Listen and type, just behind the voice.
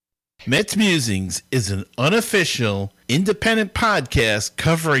Mets Musings is an unofficial, independent podcast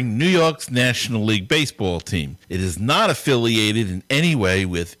covering New York's National League Baseball team. It is not affiliated in any way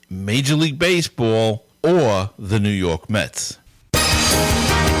with Major League Baseball or the New York Mets.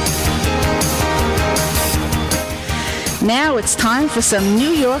 Now it's time for some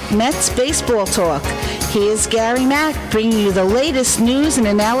New York Mets baseball talk. Here's Gary Mack bringing you the latest news and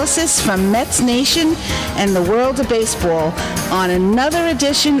analysis from Mets Nation and the world of baseball on another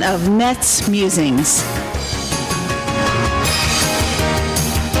edition of Mets Musings.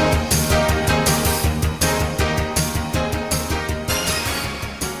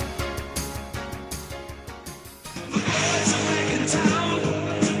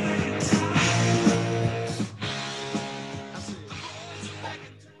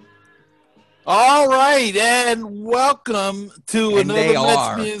 All right, and welcome to another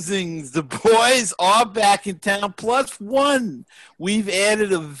Mets Musings. The boys are back in town, plus one. We've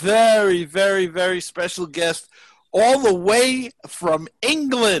added a very, very, very special guest all the way from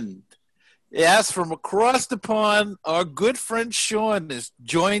England. Yes, from across the pond, our good friend Sean has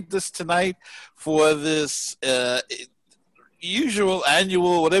joined us tonight for this usual,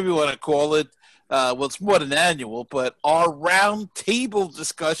 annual, whatever you want to call it. Well, it's more than annual, but our round table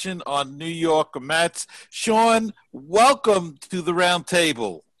discussion on New York Mets. Sean, welcome to the round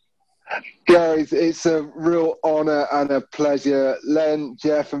table. Guys, it's a real honor and a pleasure. Len,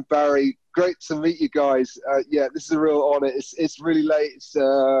 Jeff, and Barry, great to meet you guys. This is a real honor. It's really late. It's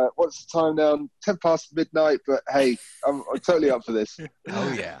what's the time now? 10 past midnight. But hey, I'm totally up for this.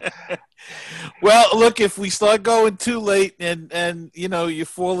 Oh yeah. Well, look, if we start going too late and you know you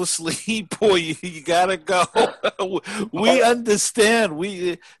fall asleep or you gotta go, we understand.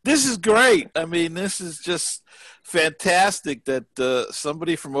 This is great. I mean, this is just fantastic that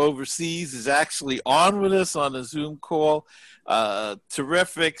somebody from overseas is actually on with us on a Zoom call.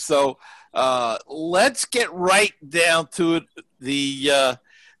 Terrific. So let's get right down to it. The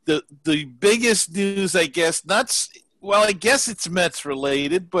biggest news, I guess, I guess it's Mets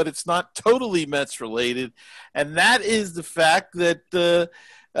related, but it's not totally Mets related, and that is the fact that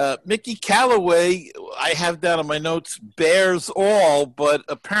Mickey Callaway, I have down in my notes, bears all, but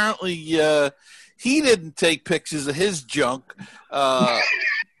apparently he didn't take pictures of his junk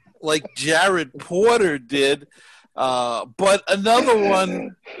like Jared Porter did. But another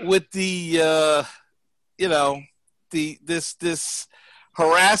one with the this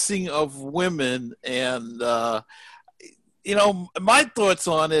harassing of women and my thoughts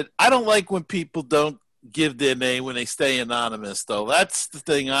on it. I don't like when people don't give their name when they stay anonymous, though. That's the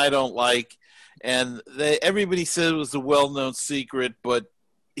thing I don't like. And everybody said it was a well-known secret, but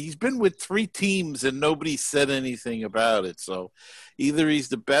he's been with 3 teams and nobody said anything about it. So either he's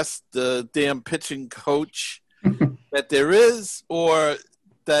the best damn pitching coach that there is, or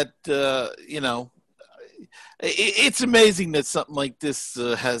that it's amazing that something like this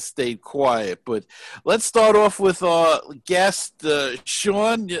has stayed quiet. But let's start off with our guest,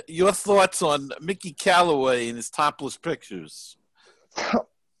 Sean. Your thoughts on Mickey Callaway and his topless pictures?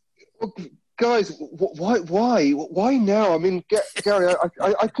 Guys, why now? I mean, Gary,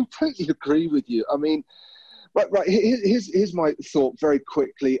 I completely agree with you. I mean, right. Here's my thought very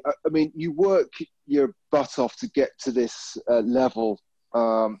quickly. I mean, you work your butt off to get to this level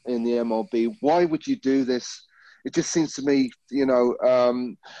in the MLB. Why would you do this? It just seems to me,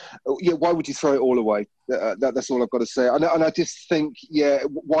 why would you throw it all away? That's all I've got to say. And I just think,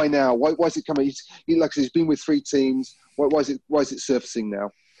 why now? Why is it coming? Like I said, he's been with 3 teams. Why is it surfacing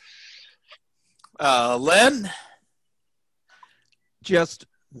now? Len? Just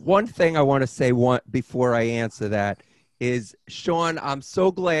one thing I want to say before I answer that is, Sean, I'm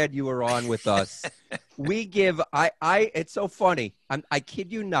so glad you were on with us. It's so funny. I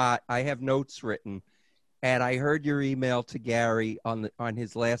kid you not. I have notes written, and I heard your email to Gary on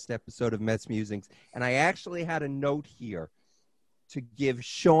his last episode of Mets Musings, and I actually had a note here to give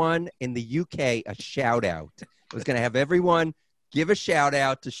Sean in the UK a shout out. I was going to have everyone give a shout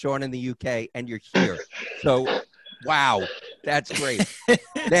out to Sean in the UK, and you're here. So, wow, that's great.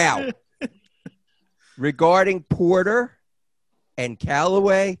 Now, regarding Porter and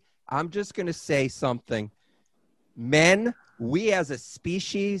Callaway, I'm just going to say something. Men, we as a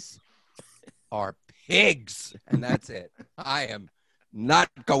species are pigs, and that's it. I am not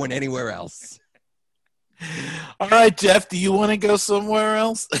going anywhere else. All right, Jeff, do you want to go somewhere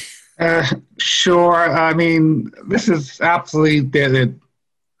else? Sure. I mean, this is absolutely,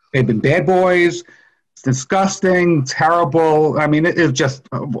 they've been bad boys. It's disgusting, terrible. I mean, it's just,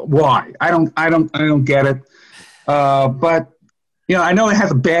 why? I don't get it. But, I know it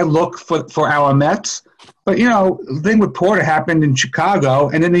has a bad look for our Mets. But, the thing with Porter happened in Chicago,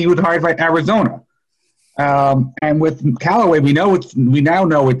 and then he was hired by Arizona. And with Callaway, we now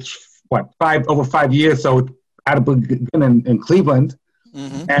know it's over 5 years. So it's out of beginning in Cleveland,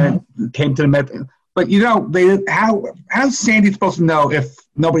 and it came to the Mets. But how's Sandy supposed to know if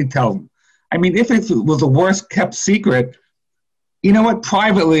nobody tells him? I mean, if it was the worst kept secret, you know what?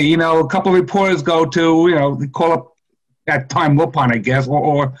 Privately, a couple of reporters go to, they call up at time Wilpon, I guess,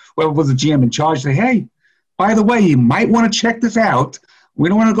 or whoever was the GM in charge. Say, hey, by the way, you might want to check this out. We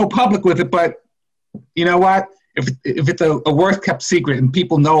don't want to go public with it, but you know what? If it's a worst kept secret and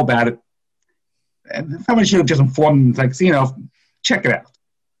people know about it, somebody should have just informed them, like, check it out.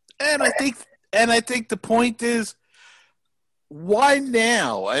 And I think the point is, why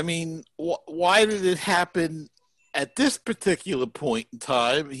now? I mean, why did it happen at this particular point in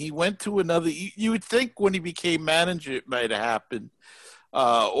time? He went to another. You would think when he became manager, it might have happened,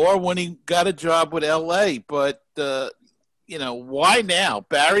 or when he got a job with LA. But why now,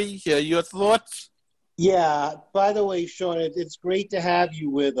 Barry? Your thoughts? Yeah. By the way, Sean, it's great to have you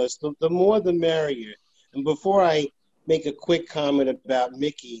with us. The more, the merrier. And before I make a quick comment about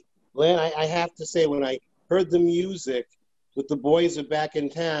Mickey, Len, I have to say, when I heard the music with The Boys Are Back in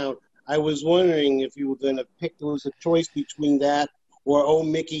Town, I was wondering if you were going to pick. There was a choice between that or "Oh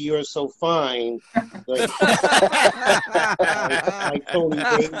Mickey, You're So Fine," like Tony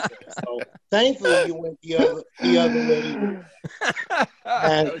Davis. So thankfully, you went the other way.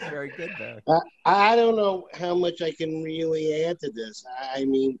 And that was very good, Barry. I don't know how much I can really add to this. I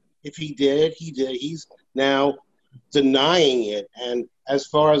mean, if he did it, he did. He's now denying it. And as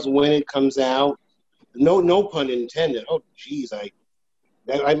far as when it comes out, no pun intended. Oh, geez, I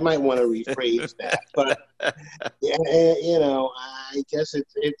might want to rephrase that. But I guess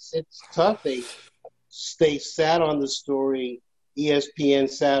it's tough. They sat on the story. ESPN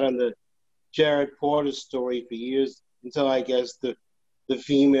sat on the Jared Porter story for years until I guess the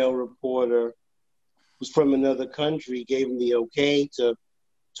female reporter was from another country gave him the okay to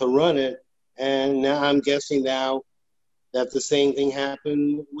run it. And now I'm guessing now that the same thing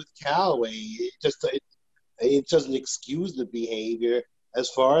happened with Callaway. It doesn't excuse the behavior. As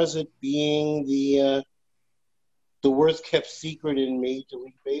far as it being the worst kept secret in Major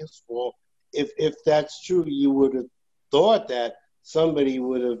League Baseball, if that's true, you would have thought that somebody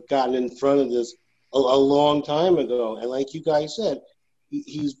would have gotten in front of this a long time ago. And like you guys said,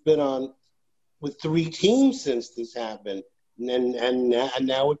 he's been on with 3 teams since this happened, and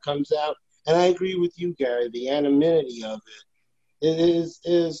now it comes out. And I agree with you, Gary. The anonymity of it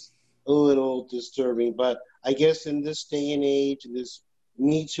is a little disturbing. But I guess in this day and age, in this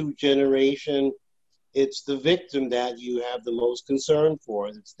Me Too generation, it's the victim that you have the most concern for.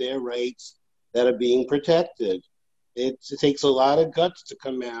 It's their rights that are being protected. It takes a lot of guts to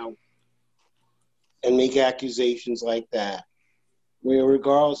come out and make accusations like that,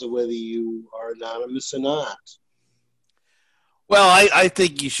 regardless of whether you are anonymous or not. Well, I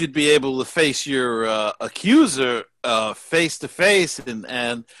think you should be able to face your accuser face to face,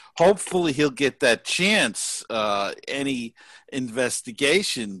 and hopefully he'll get that chance. Any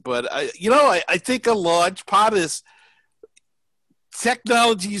investigation, but I think a large part is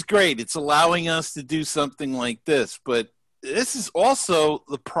technology is great. It's allowing us to do something like this, but this is also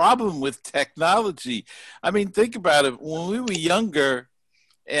the problem with technology. I mean, think about it. When we were younger,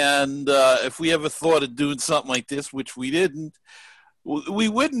 and if we ever thought of doing something like this, which we didn't, we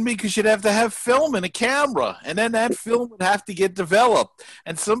wouldn't, because you'd have to have film and a camera, and then that film would have to get developed,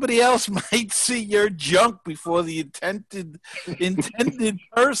 and somebody else might see your junk before the intended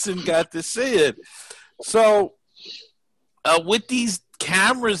person got to see it. So with these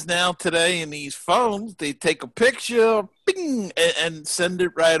cameras now today and these phones, they take a picture, bing, and send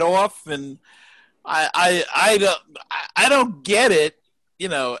it right off. And I don't get it.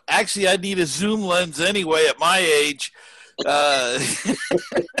 Actually, I need a zoom lens anyway at my age. But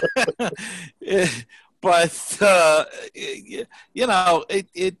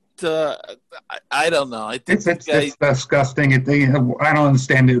I don't know. I think it's disgusting. I don't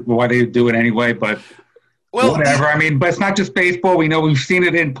understand why they do it anyway, but whatever. I mean, but it's not just baseball. We've seen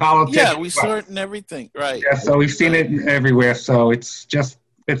it in politics. Yeah, we saw it in everything, right? Yeah, so we've seen it everywhere. So it's just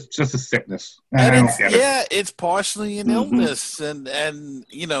a sickness. And it's partially an illness. And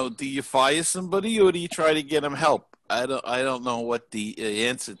do you fire somebody, or do you try to get them help? I don't know what the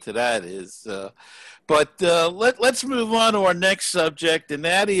answer to that is. But let's move on to our next subject, and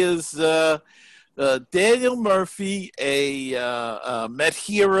that is Daniel Murphy, a Met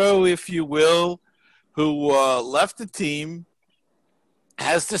hero, if you will, who left the team,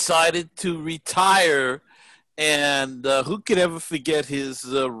 has decided to retire And who could ever forget his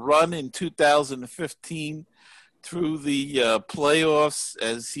run in 2015 through the playoffs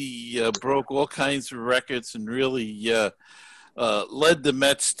as he broke all kinds of records and really led the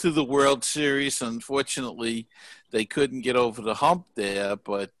Mets to the World Series. Unfortunately, they couldn't get over the hump there.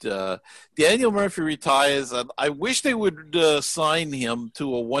 But Daniel Murphy retires. I wish they would sign him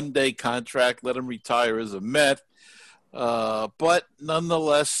to a one-day contract, let him retire as a Met. But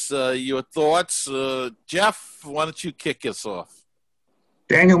nonetheless, your thoughts. Jeff, why don't you kick us off?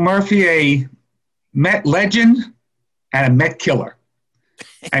 Daniel Murphy, a Met legend and a Met killer.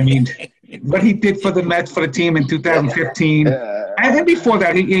 I mean, what he did for the Mets, for the team in 2015. And before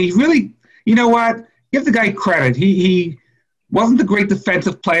that, he really, you know what? Give the guy credit. He wasn't the great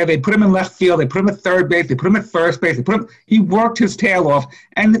defensive player. They put him in left field. They put him at third base. They put him at first base. He worked his tail off.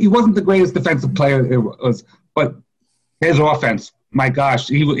 And he wasn't the greatest defensive player it was. But his offense, my gosh,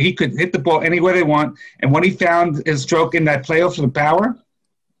 he could hit the ball anywhere they want. And when he found his stroke in that playoffs for the Power,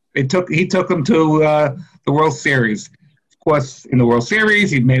 he took him to the World Series. Of course, in the World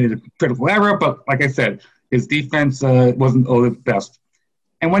Series, he made a critical error. But like I said, his defense wasn't all the best.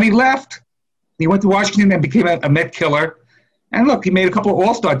 And when he left, he went to Washington and became a Met killer. And look, he made a couple of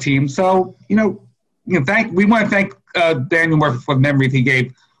All-Star teams. So, we want to thank Daniel Murphy for the memories he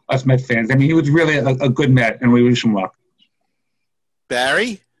gave us Met fans. I mean, he was really a good Met, and we wish him luck.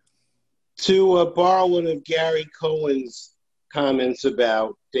 Barry? To borrow one of Gary Cohen's comments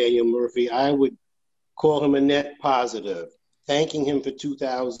about Daniel Murphy, I would call him a net positive, thanking him for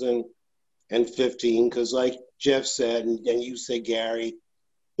 2015, because like Jeff said, and you said, Gary,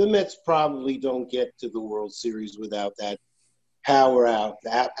 the Mets probably don't get to the World Series without that power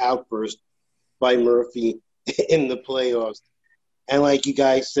outburst by Murphy in the playoffs. And like you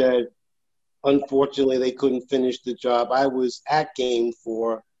guys said, unfortunately, they couldn't finish the job. I was at Game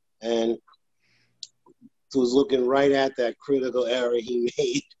 4 and was looking right at that critical error he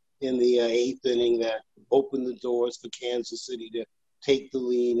made in the eighth inning that opened the doors for Kansas City to take the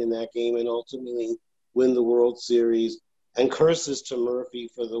lead in that game and ultimately win the World Series. And curses to Murphy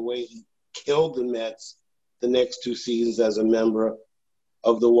for the way he killed the Mets the next two seasons as a member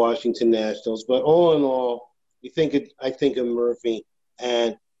of the Washington Nationals. But all in all, I think of Murphy,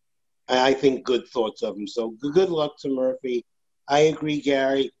 and I think good thoughts of him. So good luck to Murphy. I agree,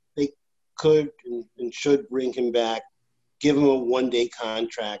 Gary. They could and should bring him back, give him a one-day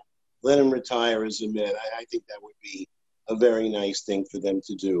contract, let him retire as a Met. I think that would be a very nice thing for them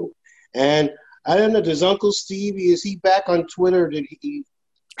to do. And I don't know, does Uncle Stevie, is he back on Twitter?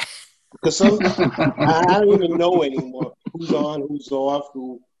 Because I don't even know anymore who's on, who's off,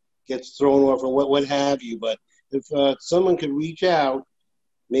 who gets thrown off, or what have you. But if someone could reach out,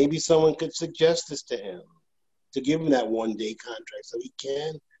 maybe someone could suggest this to him, to give him that one-day contract so he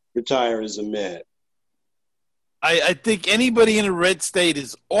can retire as a Met. I think anybody in a red state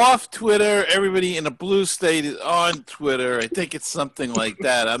is off Twitter. Everybody in a blue state is on Twitter. I think it's something like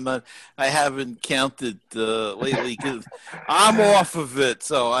that. I haven't counted lately because I'm off of it,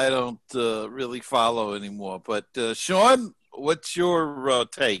 so I don't really follow anymore. But Sean, what's your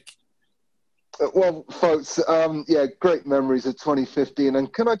take? Well, folks, great memories of 2015.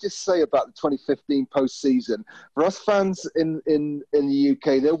 And can I just say about the 2015 postseason, for us fans in the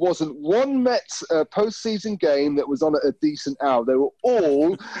UK, there wasn't one Mets postseason game that was on at a decent hour. They were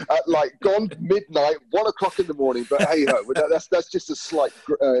all at gone midnight, 1 o'clock in the morning. But hey ho, that's just a slight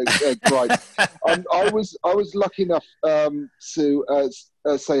gripe. I was lucky enough to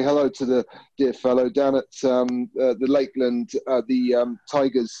say hello to the dear fellow down at the Lakeland, the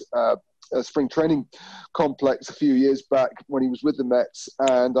Tigers. Spring training complex a few years back when he was with the Mets,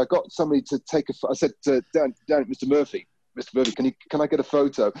 and I got somebody to take I said to Dan, Mr. Murphy, can I get a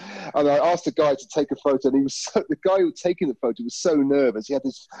photo? And I asked the guy to take a photo, and the guy who was taking the photo was so nervous. He had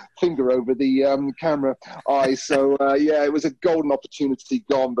his finger over the camera eye. So it was a golden opportunity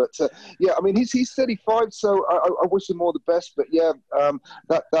gone. But he's 35, so I wish him all the best. But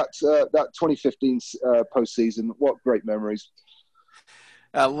that 2015 postseason, what great memories.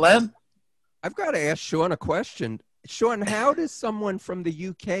 Len? I've got to ask Sean a question. Sean, how does someone from the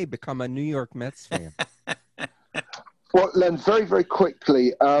UK become a New York Mets fan? Well, Len, very, very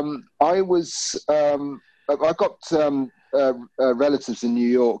quickly, I got relatives in New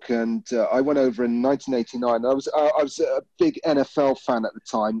York, and I went over in 1989. I was a big NFL fan at the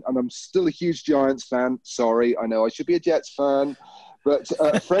time, and I'm still a huge Giants fan. Sorry, I know I should be a Jets fan. But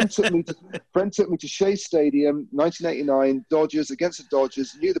a friend took me to Shea Stadium, 1989, Dodgers against the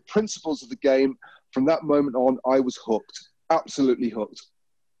Dodgers, knew the principles of the game. From that moment on, I was hooked, absolutely hooked.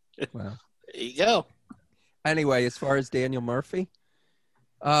 Wow. There you go. Anyway, as far as Daniel Murphy,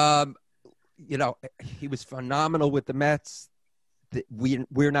 he was phenomenal with the Mets.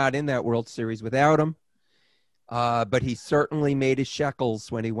 We're not in that World Series without him. But he certainly made his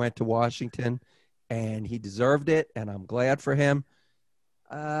shekels when he went to Washington, and he deserved it, and I'm glad for him.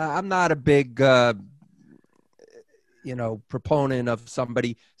 I'm not a big, proponent of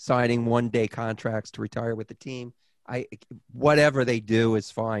somebody signing one-day contracts to retire with the team. Whatever they do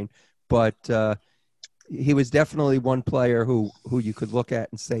is fine, but he was definitely one player who you could look at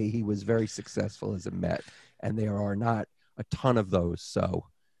and say he was very successful as a Met, and there are not a ton of those. So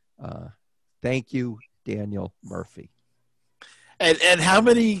thank you, Daniel Murphy. And how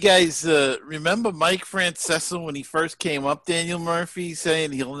many of you guys remember Mike Francesa when he first came up, Daniel Murphy,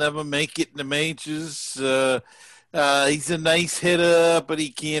 saying he'll never make it in the majors? He's a nice hitter, but he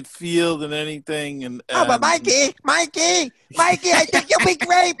can't field and anything. And but Mikey, I think you'll be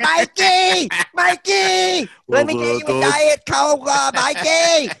great, Mikey. Let me get you a Diet Coke,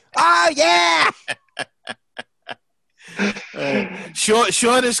 Mikey. Oh, yeah.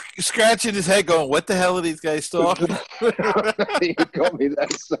 Sean is scratching his head going, what the hell are these guys talking? You got me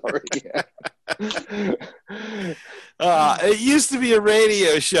that, sorry. It used to be a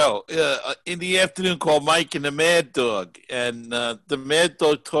radio show in the afternoon called Mike and the Mad Dog, and the Mad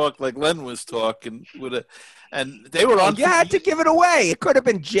Dog talked like Len was talking and they were on. You had to give it away. It could have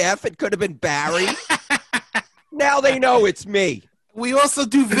been Jeff. It could have been Barry. Now they know it's me. We also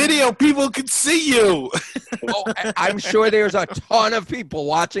do video. People can see you. I'm sure there's a ton of people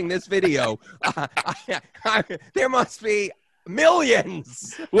watching this video. There must be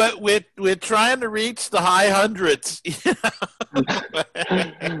millions. We're trying to reach the high hundreds.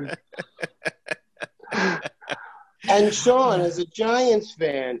 And Sean, as a Giants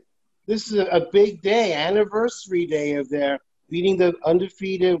fan, this is a big day, anniversary day of their beating the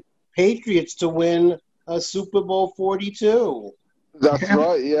undefeated Patriots to win a Super Bowl 42. That's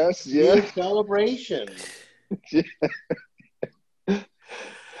right. Yes. Yeah. Big celebration. Well,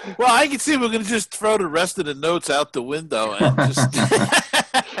 I can see we're going to just throw the rest of the notes out the window and just.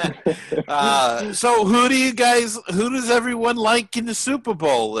 So, who does everyone like in the Super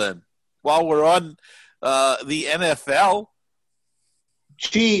Bowl then? While we're on the NFL,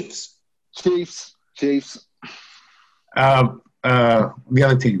 Chiefs. The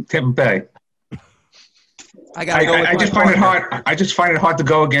other team, Tampa Bay. I just find it hard. I just find it hard to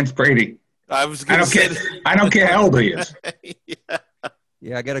go against Brady. I don't care how old he is.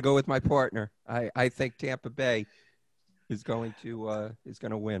 Yeah, I got to go with my partner. I think Tampa Bay is going to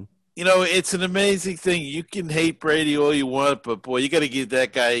win. It's an amazing thing. You can hate Brady all you want, but boy, you got to give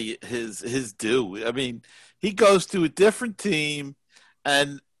that guy his due. I mean, he goes to a different team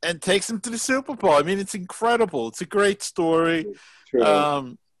and takes them to the Super Bowl. I mean, it's incredible. It's a great story.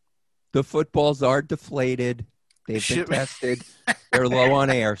 The footballs are deflated. They've been tested. They're low on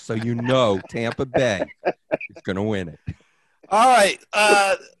air, so Tampa Bay is going to win it. All right.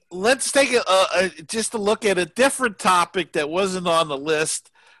 Let's take just a look at a different topic that wasn't on the list,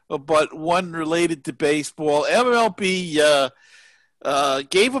 but one related to baseball. MLB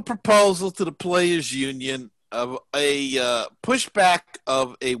gave a proposal to the Players Union of a pushback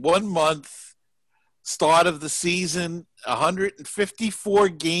of a 1-month start of the season,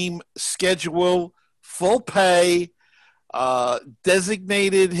 154-game schedule, full pay,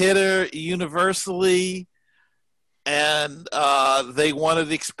 designated hitter universally, and they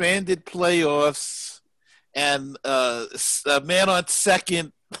wanted expanded playoffs and a man on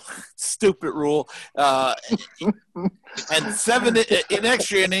second, stupid rule, and 7 in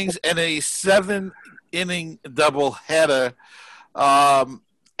extra innings and a 7-inning doubleheader.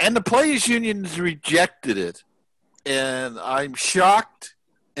 And the Players Union has rejected it, and I'm shocked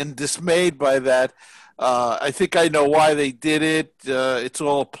and dismayed by that. I think I know why they did it. It's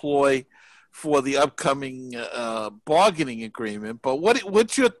all a ploy for the upcoming bargaining agreement. But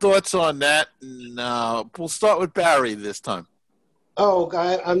what's your thoughts on that? And we'll start with Barry this time. Oh,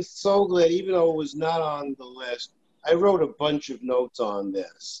 I'm so glad, even though it was not on the list, I wrote a bunch of notes on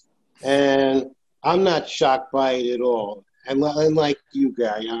this, and I'm not shocked by it at all. And like you,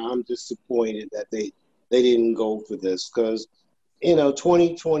 Guy, I'm disappointed that they didn't go for this because,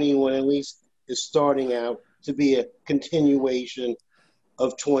 2021 at least is starting out to be a continuation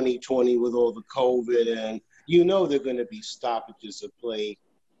of 2020 with all the COVID. And, they're going to be stoppages of play.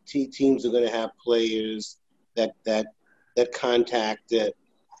 Teams are going to have players that contact it,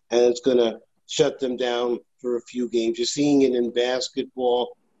 and it's going to shut them down for a few games. You're seeing it in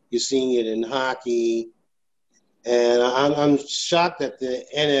basketball. You're seeing it in hockey. And I'm shocked that the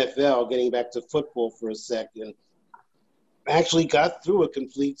NFL, getting back to football for a second, actually got through a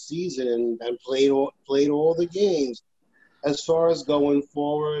complete season and played all the games. As far as going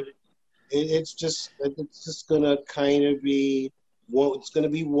forward, it's just going to kind of be, well, it's going to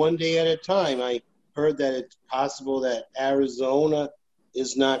be one day at a time. I heard that it's possible that Arizona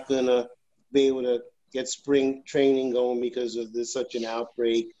is not going to be able to get spring training going because of there's such an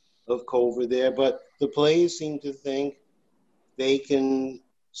outbreak of COVID there. But the players seem to think they can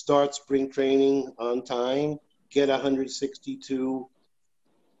start spring training on time, get 162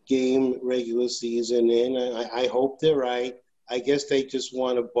 game regular season in. I hope they're right. I guess they just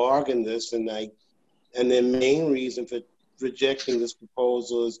want to bargain this, and their main reason for rejecting this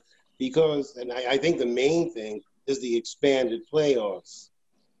proposal is because, and I think the main thing is the expanded playoffs,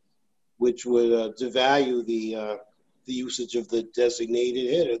 which would devalue the usage of the designated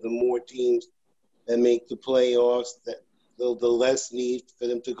hitter. The more teams that make the playoffs, the less need for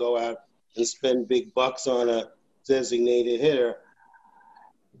them to go out and spend big bucks on a designated hitter.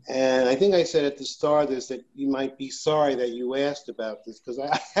 And I think I said at the start of this that you might be sorry that you asked about this, because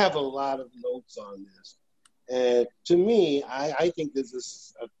I have a lot of notes on this. And to me, I think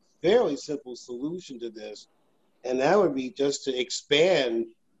there's a fairly simple solution to this, and that would be just to expand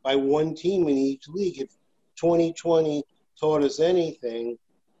by one team in each league. If 2020 taught us anything,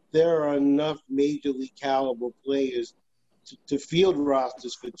 there are enough major league caliber players to field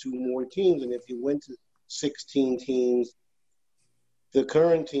rosters for two more teams. And if you went to 16 teams, the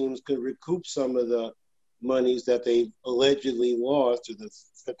current teams could recoup some of the monies that they've allegedly lost, or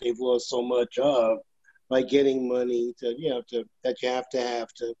that they've lost so much of, by getting money that you have to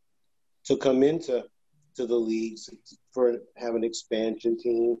come into the leagues for have an expansion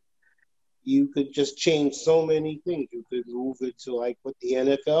team. You could just change so many things. You could move it to like what the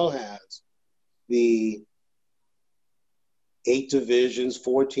NFL has, the 8 divisions,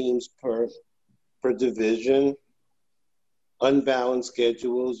 4 teams per division, unbalanced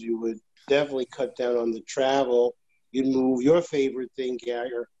schedules. You would definitely cut down on the travel. You'd move your favorite thing,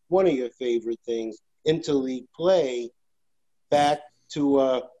 Gary, or one of your favorite things, into league play, back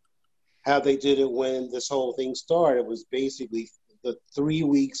to how they did it when this whole thing started. It was basically the 3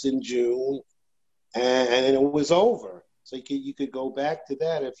 weeks in June, and then it was over. So you could go back to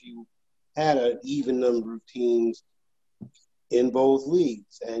that if you had an even number of teams in both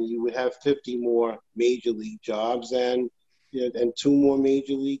leagues, and you would have 50 more major league jobs and 2 more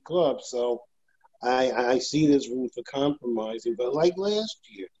major league clubs. So I see there's room for compromising. But like last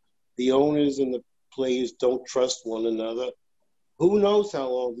year, the owners and the players don't trust one another. Who knows how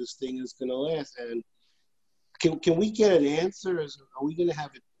long this thing is going to last? And can we get an answer? Are we going to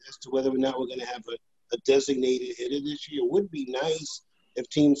have it as to whether or not we're going to have a designated hitter this year? It would be nice if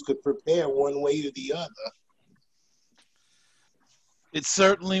teams could prepare one way or the other. It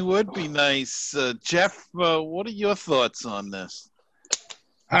certainly would be nice. Jeff, what are your thoughts on this?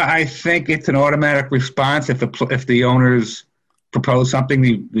 I think it's an automatic response. If the owners propose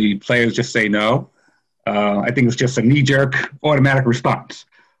something, the players just say no. I think it's just a knee-jerk automatic response.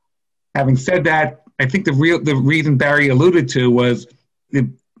 Having said that, I think the reason Barry alluded to was the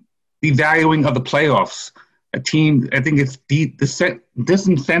devaluing of the playoffs. A team, I think it's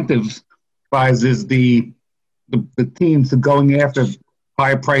disincentives the teams to going after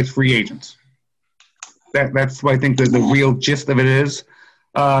higher price free agents. That's what I think the real gist of it is.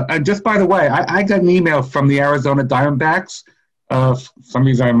 And just by the way, I got an email from the Arizona Diamondbacks. For some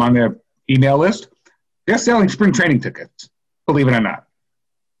reason I'm on their email list. They're selling spring training tickets, believe it or not.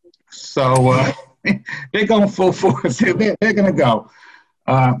 So they're going full force. They're going to go.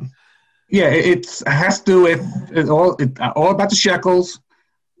 It has to do with it's all about the shekels.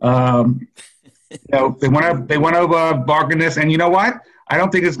 They want to bargain this, and you know what? I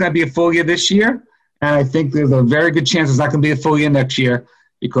don't think it's going to be a full year this year, and I think there's a very good chance it's not going to be a full year next year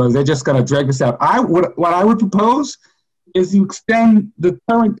because they're just going to drag this out. What I would propose is you extend the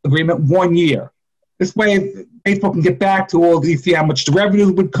current agreement 1 year. This way, baseball can get back to all these, how much the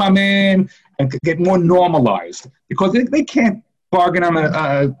revenues would come in and get more normalized because they can't bargain on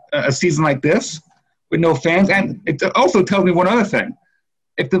a season like this with no fans. And it also tells me one other thing.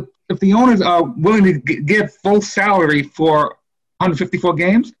 If the owners are willing to give full salary for 154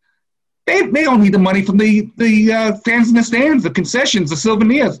 games, they don't need the money from the fans in the stands, the concessions, the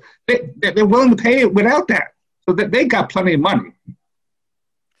souvenirs. They're willing to pay it without that. So they got plenty of money.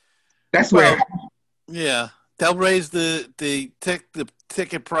 That's where. Yeah, they'll raise the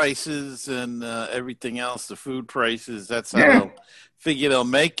ticket prices and everything else, the food prices. That's how they'll figure they'll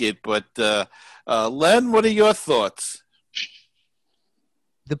make it. But Len, what are your thoughts?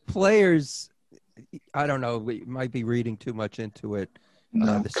 The players, I don't know, we might be reading too much into it,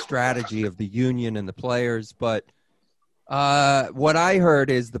 the strategy of the union and the players. But what I heard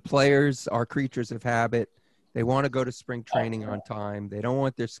is the players are creatures of habit. They want to go to spring training on time. They don't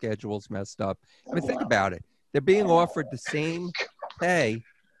want their schedules messed up. I mean, think about it. They're being offered the same pay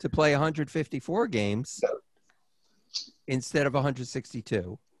to play 154 games instead of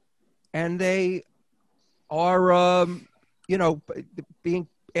 162. And they are, being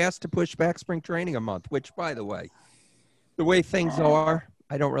asked to push back spring training a month, which, by the way things are,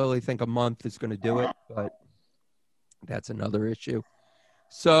 I don't really think a month is going to do it, but that's another issue.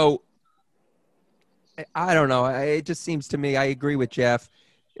 So I don't know. It just seems to me, I agree with Jeff.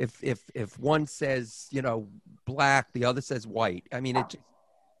 If one says, black, the other says white. I mean,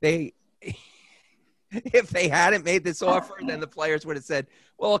 if they hadn't made this offer, then the players would have said,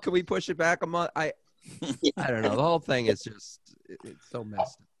 well, can we push it back a month? I don't know. The whole thing is just, it's so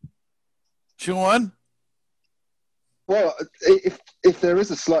messed up. Sean? Well, if there is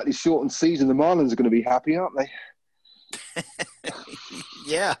a slightly shortened season, the Marlins are going to be happy, aren't they?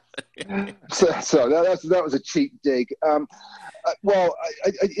 Yeah. So that was a cheap dig.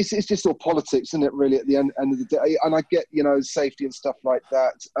 It's just all politics, isn't it? Really, at the end of the day, and I get safety and stuff like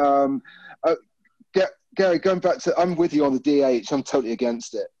that. Gary, going back to, I'm with you on the DH. I'm totally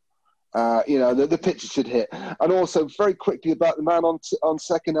against it. The pitcher should hit. And also, very quickly about the man on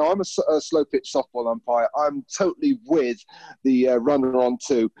second. Now, I'm a slow pitch softball umpire. I'm totally with the runner on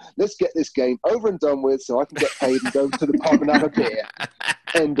two. Let's get this game over and done with, so I can get paid and go to the pub and have a beer.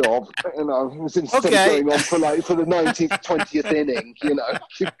 End of. Instead of going on for the 19th, 20th inning. Good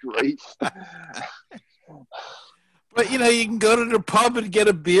grief. But, you can go to the pub and get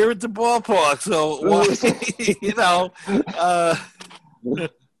a beer at the ballpark. So,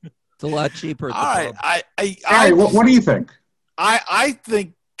 It's a lot cheaper at the pub. Harry, what do you think? I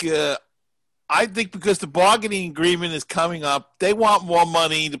think because the bargaining agreement is coming up, they want more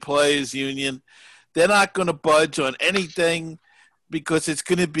money, the players' union. They're not going to budge on anything because it's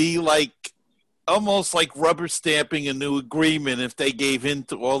going to be almost like rubber stamping a new agreement if they gave in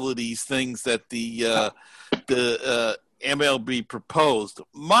to all of these things that the MLB proposed.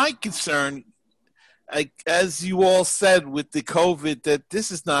 My concern, as you all said with the COVID, that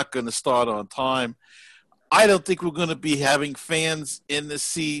this is not going to start on time. I don't think we're going to be having fans in the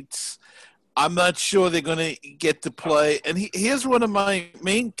seats. I'm not sure they're going to get to play. And here's one of my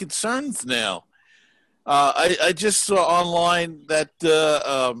main concerns now. I just saw online that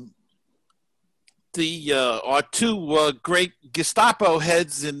our two great Gestapo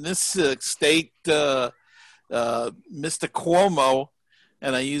heads in this state, Mr. Cuomo,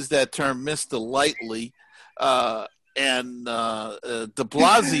 and I use that term Mr. lightly, and de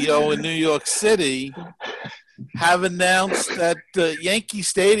Blasio in New York City have announced that Yankee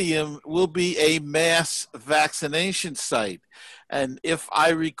Stadium will be a mass vaccination site. And if I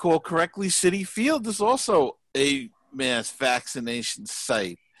recall correctly, Citi Field is also a mass vaccination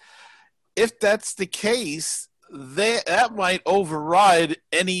site. If that's the case, that might override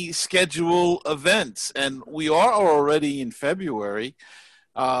any scheduled events. And we are already in February.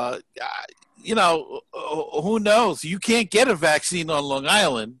 Who knows? You can't get a vaccine on Long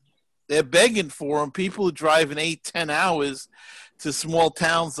Island. They're begging for them. People are driving 8-10 hours to small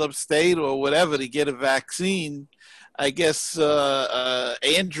towns upstate or whatever to get a vaccine. I guess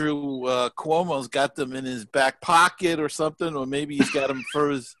Andrew Cuomo's got them in his back pocket or something, or maybe he's got them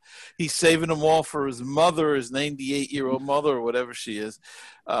he's saving them all for his mother, his 98-year-old mother or whatever she is,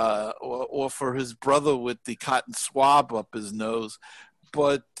 or for his brother with the cotton swab up his nose.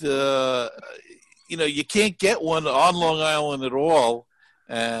 But, you can't get one on Long Island at all.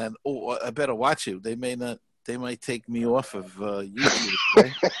 And, I better watch it. They might take me off of YouTube.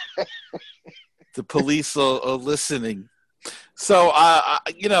 Right? The police are listening. So,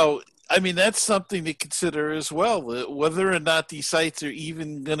 that's something to consider as well, whether or not these sites are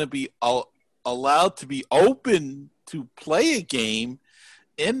even going to be allowed to be open to play a game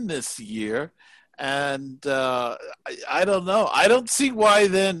in this year. And I don't know. I don't see why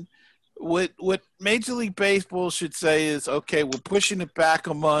then what Major League Baseball should say is, okay, we're pushing it back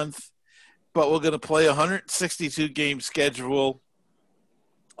a month, but we're going to play a 162-game schedule.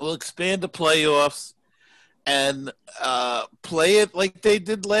 We'll expand the playoffs and play it like they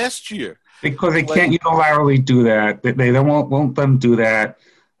did last year. Because they can't unilaterally do that. They won't them do that.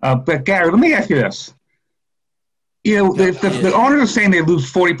 But, Gary, let me ask you this. The owners are saying they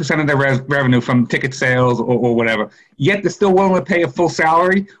lose 40% of their revenue from ticket sales or whatever, yet they're still willing to pay a full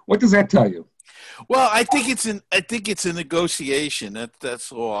salary. What does that tell you? Well, I think it's a negotiation.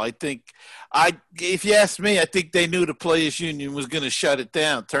 That's all. If you ask me, I think they knew the players' union was going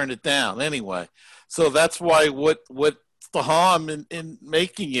to turn it down anyway. So that's why what's the harm in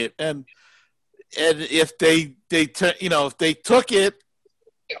making it? And if they took it,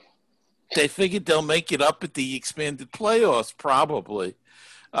 They figured they'll make it up at the expanded playoffs, probably.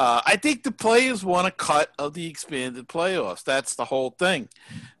 I think the players want a cut of the expanded playoffs. That's the whole thing.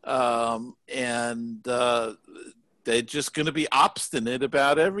 And they're just going to be obstinate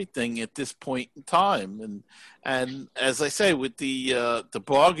about everything at this point in time. And as I say, with the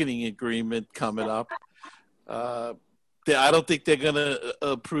bargaining agreement coming up, I don't think they're going to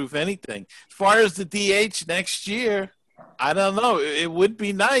approve anything. As far as the DH next year, I don't know. It would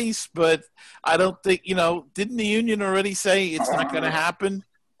be nice, but I don't think, didn't the union already say it's not going to happen?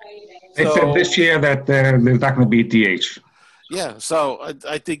 They said this year that there's not going to be DH. Yeah, so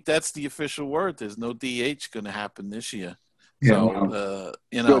I think that's the official word. There's no DH going to happen this year. Yeah,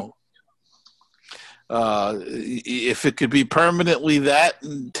 So, if it could be permanently that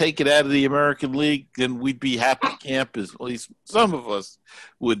and take it out of the American League, then we'd be happy campers. At least some of us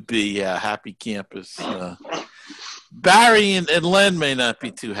would be happy campers. Barry and Len may not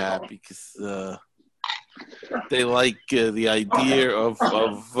be too happy because they like the idea of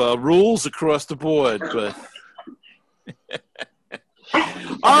rules across the board. But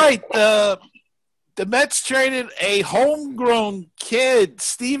all right, the Mets traded a homegrown kid.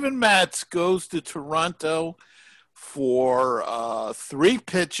 Steven Matz goes to Toronto for 3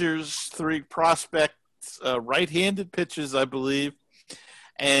 pitchers, 3 prospects, right-handed pitchers, I believe.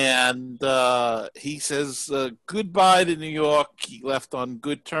 And he says goodbye to New York. He left on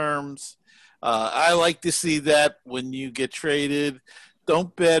good terms. I like to see that when you get traded.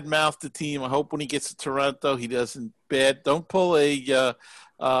 Don't badmouth the team. I hope when he gets to Toronto, he doesn't don't pull a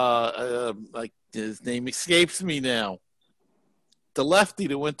like his name escapes me now. The lefty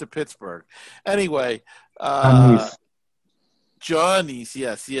that went to Pittsburgh. Anyway, Johnny's,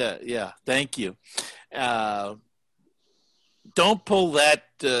 yes, yeah. Thank you. Don't pull that.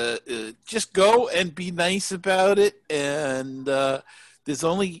 Just go and be nice about it. And there's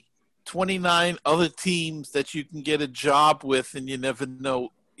only 29 other teams that you can get a job with, and you never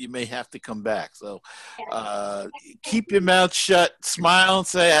know, you may have to come back. So keep your mouth shut, smile, and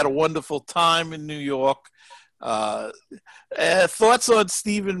say I had a wonderful time in New York. Thoughts on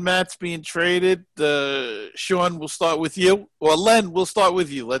Steven Matz being traded? Sean, we'll start with you. Or Len, we'll start with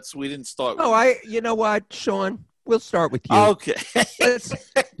you. We didn't start with you. You know what, Sean? We'll start with you. Okay.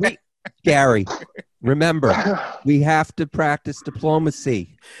 Gary, remember, we have to practice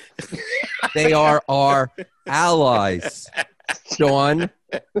diplomacy. They are our allies. Sean,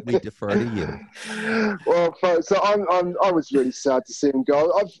 we defer to you. Well, so I was really sad to see him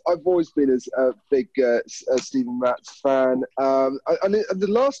go. I've always been a big Steven Matz fan. And the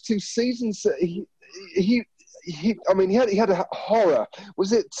last 2 seasons, he had a horror.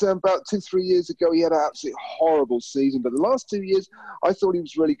 Was it about 2-3 years ago? He had an absolutely horrible season. But the last 2 years, I thought he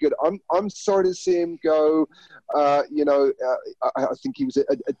was really good. I'm sorry to see him go. I think he was a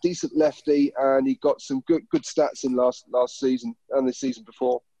decent lefty, and he got some good stats in last season and the season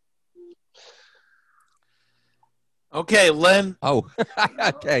before. Okay, Len. Oh,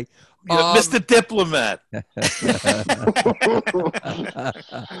 okay. Mr. Diplomat.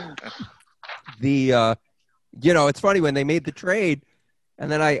 It's funny when they made the trade,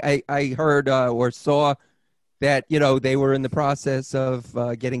 and then I heard or saw that, they were in the process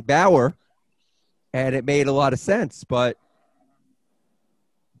of getting Bauer, and it made a lot of sense, but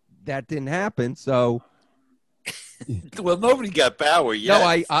that didn't happen. So, well, nobody got Bauer yet.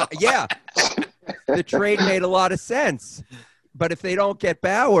 No, yeah, the trade made a lot of sense, but if they don't get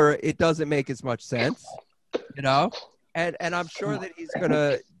Bauer, it doesn't make as much sense, and I'm sure that he's going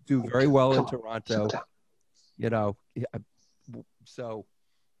to do very well in Toronto. So,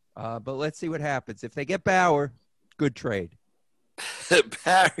 but let's see what happens. If they get Bauer, good trade.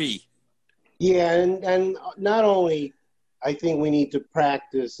 Barry. Yeah, and not only I think we need to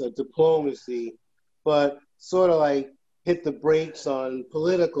practice diplomacy, but sort of like hit the brakes on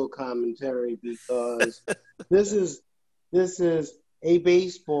political commentary, because this is a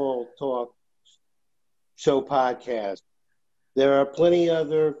baseball talk show podcast. There are plenty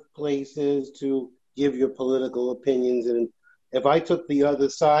other places to give your political opinions, and if I took the other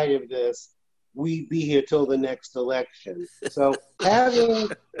side of this, we'd be here till the next election. So, having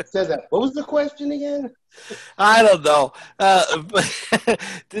said that, what was the question again? I don't know. But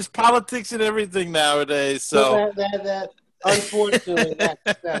there's politics and everything nowadays. So that unfortunately,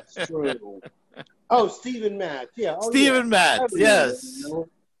 that's true. Oh, Steven Matz, yeah. Steven Matz, yes.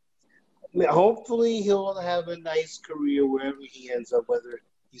 Hopefully, he'll have a nice career wherever he ends up, whether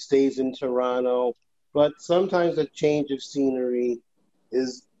he stays in Toronto. But sometimes a change of scenery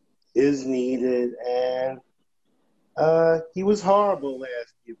is needed, and he was horrible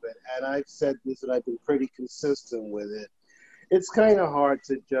last year. And I've said this, and I've been pretty consistent with it. it's kind of hard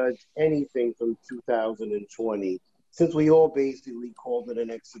to judge anything from 2020 since we all basically called it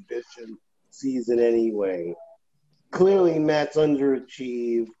an exhibition season anyway. Clearly, Matt's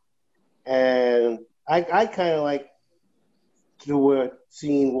underachieved, and I kind of like to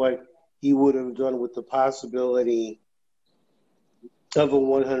seeing what he would have done with the possibility of a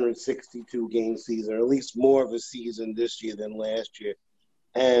 162 game season, or at least more of a season this year than last year,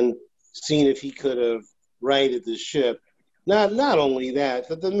 and seeing if he could have righted the ship. Not only that,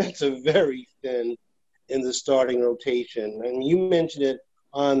 but the Mets are very thin in the starting rotation. And you mentioned it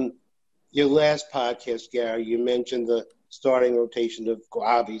on your last podcast, Gary. You mentioned the starting rotation of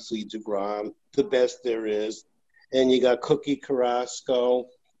obviously DeGrom, the best there is, and you got Cookie Carrasco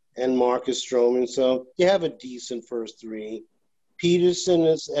and Marcus Stroman. So you have a decent first three. Peterson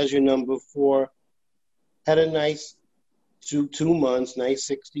is as your number 4. Had a nice two months, nice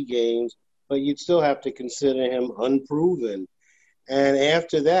 60 games, but you'd still have to consider him unproven. And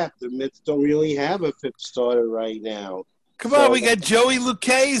after that, the Mets don't really have a fifth starter right now. Come on, we got Joey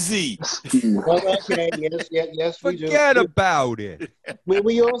Lucchesi. Well, okay, yes, we do. Forget about it.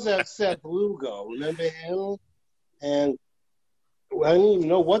 We also have Seth Lugo. Remember him? And I don't even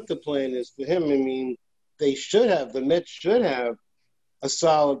know what the plan is for him. I mean, the Mets should have a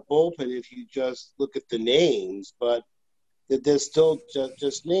solid bullpen if you just look at the names, but they're still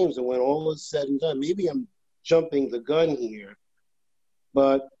just names. And when all is said and done, maybe I'm jumping the gun here,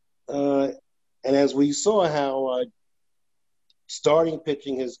 but and as we saw how starting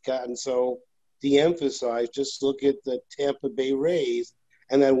pitching has gotten so de-emphasized, just look at the Tampa Bay Rays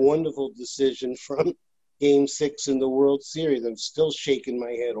and that wonderful decision from Game 6 in the World Series. I'm still shaking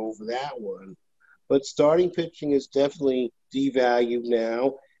my head over that one. But starting pitching is definitely devalued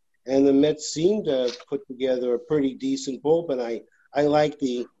now, and the Mets seem to put together a pretty decent bullpen. I like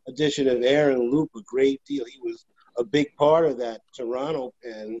the addition of Aaron Loup a great deal. He was a big part of that Toronto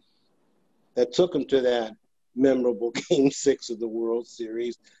pen that took him to that memorable Game 6 of the World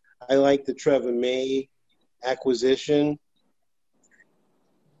Series. I like the Trevor May acquisition.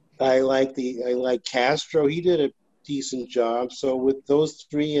 I like Castro. He did a decent job. So with those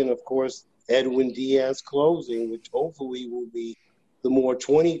three, and of course Edwin Diaz closing, which hopefully will be the more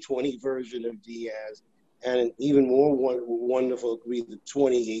 2020 version of Diaz, and an even more wonderful will be the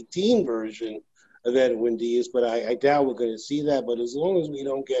 2018 version of Edwin Diaz. But I doubt we're going to see that. But as long as we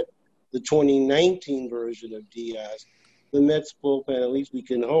don't get the 2019 version of Diaz, the Mets bullpen, at least we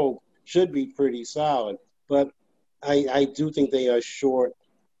can hope, should be pretty solid. But I do think they are short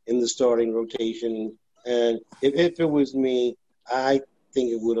in the starting rotation. And if it was me, I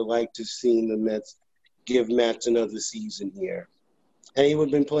think it would have liked to seen the Mets give Matt another season here. And he would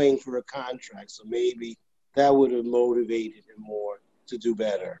have been playing for a contract, so maybe that would have motivated him more to do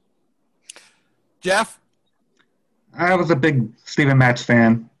better. Jeff? I was a big Steven Matz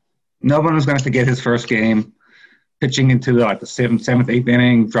fan. No one was going to forget his first game, pitching into the 7th, 8th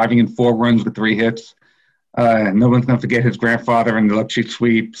inning, driving in 4 runs with 3 hits. No one's going to forget his grandfather in the luxury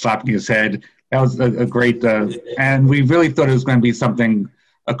suite, slapping his head. That was a great, and we really thought it was going to be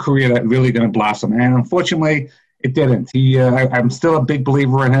a career that really going to blossom. And unfortunately, it didn't. I'm still a big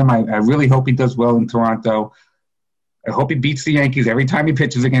believer in him. I really hope he does well in Toronto. I hope he beats the Yankees every time he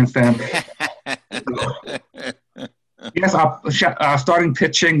pitches against them. Yes, our starting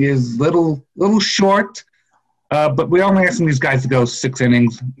pitching is little short, but we're only asking these guys to go 6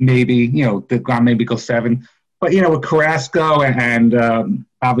 innings, maybe. DeGrom maybe go 7. But, with Carrasco and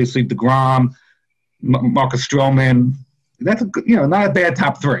obviously DeGrom, Marcus Stroman, that's not a bad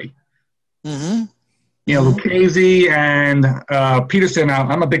top 3. Mm-hmm. Lucchesi and Peterson.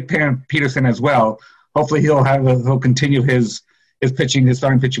 I'm a big fan of Peterson as well. Hopefully he'll continue his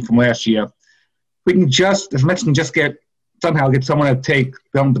starting pitching from last year. We can if Mets can just somehow get someone to take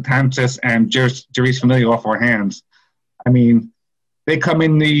Bill Betances and Jeurys Familia off our hands. I mean, they come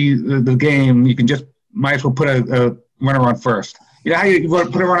in the game, you can might as well put a runner on first. You know how you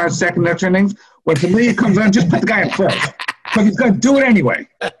put a runner on second, next innings? When Familia comes on, just put the guy in first. Because he's going to do it anyway.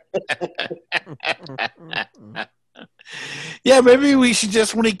 Yeah, maybe we should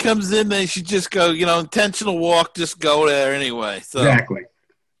when he comes in, they should just go, intentional walk, just go there anyway. So. Exactly.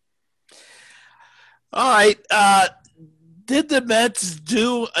 All right. Did the Mets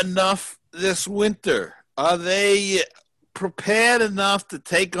do enough this winter? Are they prepared enough to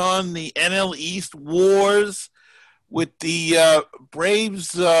take on the NL East wars with the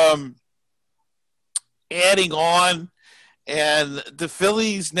Braves adding on and the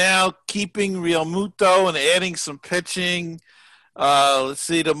Phillies now keeping Realmuto and adding some pitching? Let's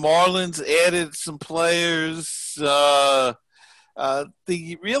see, the Marlins added some players.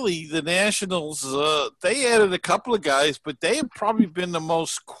 the Nationals, they added a couple of guys, but they have probably been the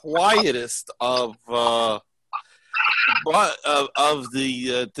most quietest of the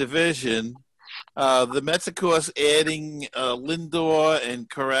division. The Mets, of course, adding Lindor and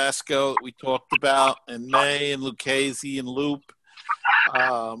Carrasco we talked about, and May and Lucchesi and Loop.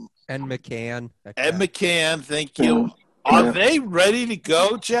 And McCann. And McCann, thank you. Are they ready to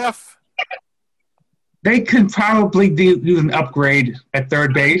go, Jeff? They can probably do an upgrade at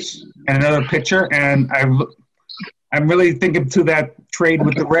third base and another pitcher. And I'm really thinking to that trade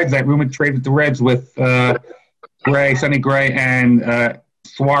with the Reds, that rumored trade with the Reds with Sonny Gray, and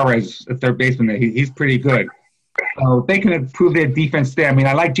Suarez at third baseman. There, he's pretty good. So they can improve their defense there. I mean,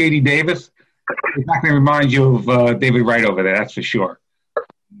 I like J.D. Davis. He's not going to remind you of David Wright over there, that's for sure.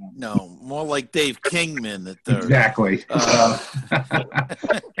 No, more like Dave Kingman at third. Exactly.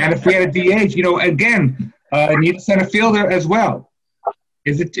 And if we had a DH, again, need a center fielder as well.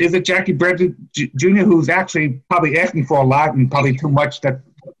 Is it Jackie Bradley Jr., who's actually probably asking for a lot and probably too much that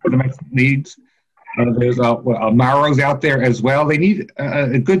the Mets needs? There's Maro's out there as well. They need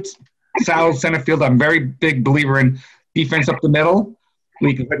a good, solid center field. I'm a very big believer in defense up the middle.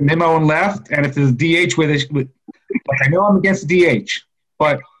 We can put Nimmo in left, and if there's DH I know I'm against DH,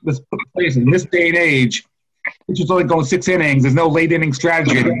 but let's put place in this day and age, which is only going 6 innings. There's no late inning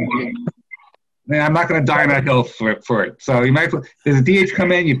strategy anymore. And I'm not going to die on that hill for it. So you might there's a DH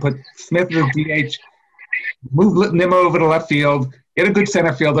come in, you put Smith as DH, move Nimmo over to left field, get a good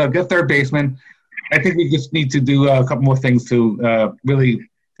center fielder, get third baseman. I think we just need to do a couple more things to really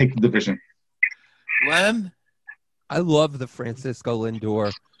take the division. Len? I love the Francisco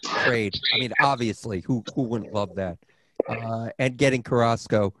Lindor trade. I mean, obviously, who wouldn't love that? And getting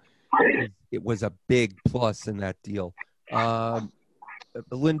Carrasco, it was a big plus in that deal.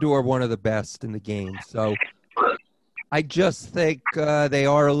 Lindor, one of the best in the game. So I just think they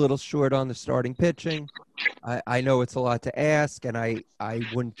are a little short on the starting pitching. I know it's a lot to ask, and I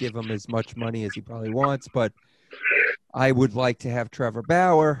wouldn't give him as much money as he probably wants, but I would like to have Trevor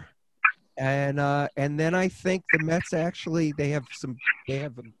Bauer. And then I think the Mets actually they have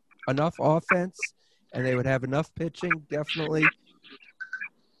enough offense, and they would have enough pitching definitely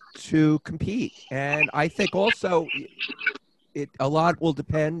to compete. And I think also a lot will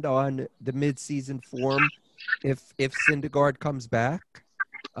depend on the midseason form if Syndergaard comes back.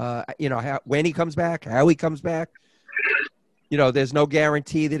 When he comes back, how he comes back. There's no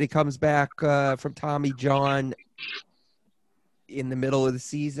guarantee that he comes back from Tommy John in the middle of the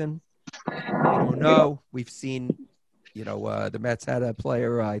season. I don't know. We've seen, the Mets had a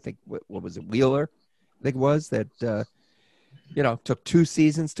player, I think, what was it, Wheeler? I think it was, that, took 2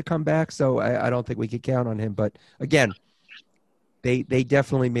 seasons to come back. So I don't think we could count on him. But, again, they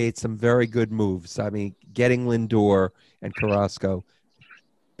definitely made some very good moves. I mean, getting Lindor and Carrasco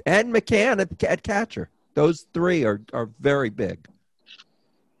and McCann at catcher. Those 3 are very big.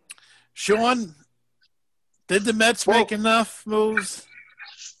 Sean, did the Mets make enough moves?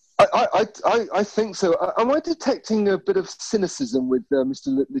 I think so. Am I detecting a bit of cynicism with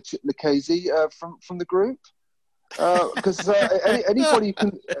Mr. Lucchesi from the group? Because anybody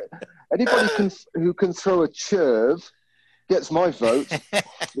who can throw a curve gets my vote.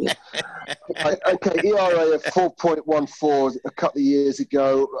 Okay, ERA of 4.14 a couple of years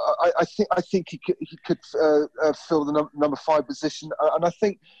ago. I think he could fill the number 5 position, and I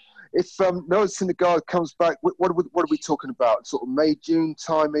think. If Noah Syndergaard comes back, what are we talking about? Sort of May, June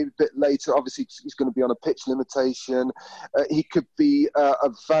time, maybe a bit later. Obviously, he's going to be on a pitch limitation. He could be a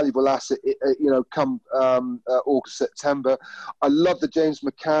valuable asset, come August, September. I love the James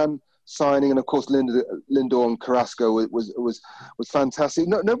McCann signing, and of course, Lindor and Carrasco was fantastic.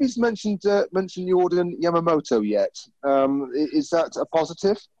 Nobody's mentioned Jordan Yamamoto yet. Is that a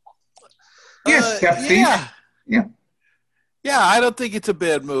positive? Yes, yeah. Yeah, I don't think it's a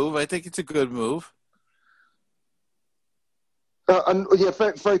bad move. I think it's a good move.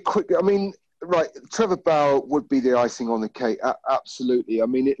 Very, very quickly. I mean, right, Trevor Bauer would be the icing on the cake. Absolutely. I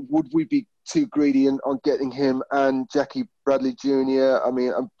mean, would we be too greedy on getting him and Jackie Bradley Jr.? I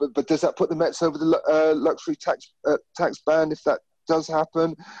mean, but does that put the Mets over the luxury tax ban if that does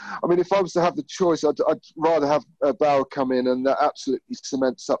happen? I mean, if I was to have the choice, I'd rather have Bauer come in, and that absolutely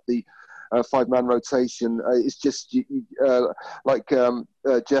cements up the 5-man rotation. It's just like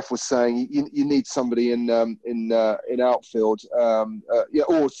Jeff was saying, you need somebody in outfield,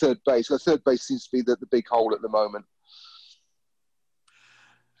 or third base. So third base seems to be the big hole at the moment.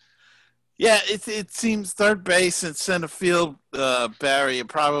 Yeah, it seems third base and center field, Barry, are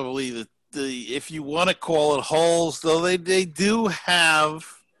probably the if you want to call it holes, though they do have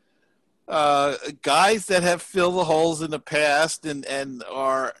guys that have filled the holes in the past and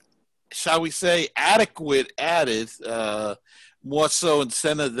are, shall we say, adequate at it, more so in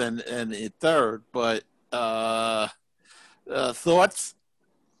center than in third. But thoughts?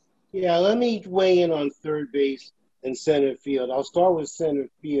 Yeah, let me weigh in on third base and center field. I'll start with center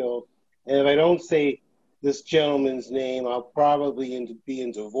field, and if I don't say this gentleman's name, I'll probably be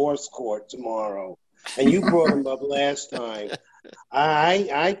in divorce court tomorrow. And you brought him up last time.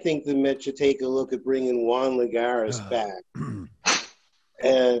 I think the Mets should take a look at bringing Juan Lagares back.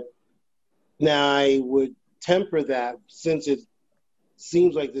 And now I would temper that, since it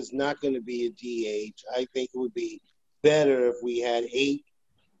seems like there's not going to be a DH. I think it would be better if we had 8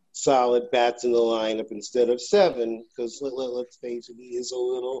 solid bats in the lineup instead of 7, because let's face it, he is a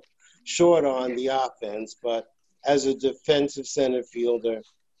little short on the offense. But as a defensive center fielder,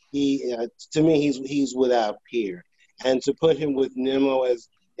 to me he's without peer. And to put him with Nimmo as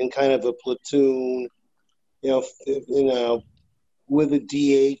in kind of a platoon, with a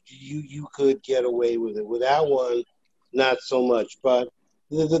DH, you could get away with it. Without one, not so much. But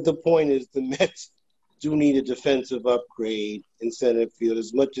the point is, the Mets do need a defensive upgrade in center field.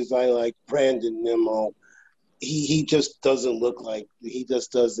 As much as I like Brandon Nimmo, he just doesn't look like, he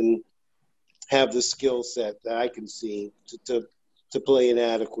just doesn't have the skill set that I can see to play an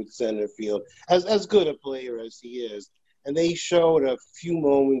adequate center field, as good a player as he is. And they showed a few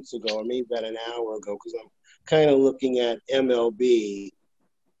moments ago, or maybe about an hour ago, because I'm kind of looking at MLB,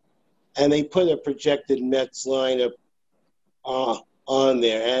 and they put a projected Mets lineup on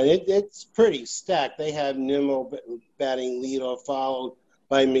there, and it's pretty stacked. They have Nimmo batting leadoff, followed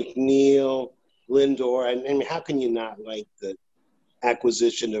by McNeil, Lindor, and I mean, how can you not like the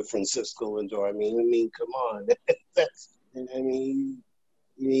acquisition of Francisco Lindor? I mean, come on,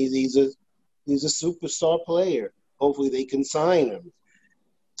 he's a superstar player. Hopefully, they can sign him.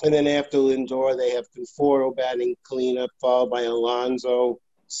 And then after Lindor, they have Conforto batting cleanup, followed by Alonso,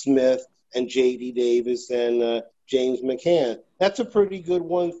 Smith, and J.D. Davis, and James McCann. That's a pretty good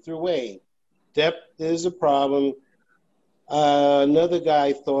 1 through 8. Depth is a problem. Another guy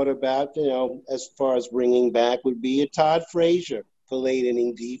I thought about, as far as bringing back, would be a Todd Frazier for late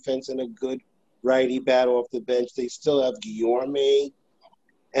inning defense and a good righty bat off the bench. They still have Guillorme,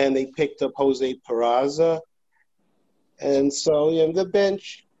 and they picked up Jose Peraza. And so, the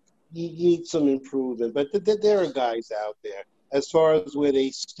bench, you need some improvement. But there are guys out there. As far as where they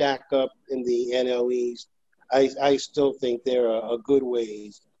stack up in the NL East, I still think they're a good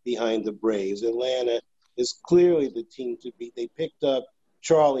ways behind the Braves. Atlanta is clearly the team to beat. They picked up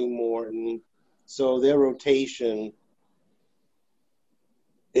Charlie Morton, so their rotation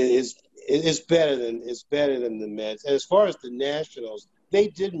is better than the Mets. As far as the Nationals, they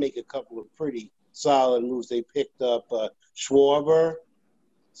did make a couple of pretty solid moves. They picked up Schwarber,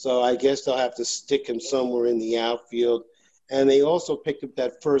 so I guess they'll have to stick him somewhere in the outfield. And they also picked up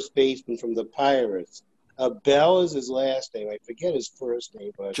that first baseman from the Pirates. Bell is his last name. I forget his first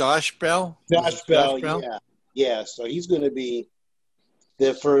name, but Josh Bell. Josh Bell, yeah. So he's going to be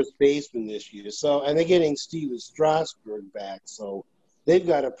their first baseman this year. So, and they're getting Steven Strasburg back. So they've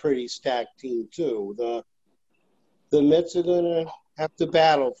got a pretty stacked team too. The Mets are going to have to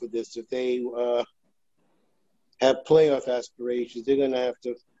battle for this. If they have playoff aspirations, they're going to have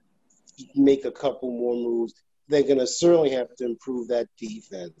to make a couple more moves. They're going to certainly have to improve that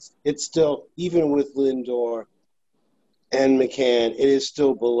defense. It's still, even with Lindor and McCann, it is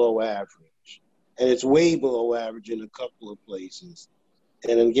still below average. And it's way below average in a couple of places.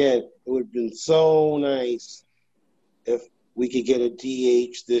 And again, it would have been so nice if we could get a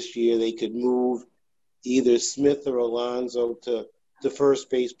DH this year. They could move either Smith or Alonso to first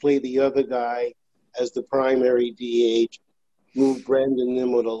base, play the other guy as the primary DH, move Brandon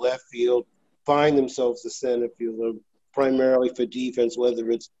Nimmo to left field, find themselves a center fielder primarily for defense, whether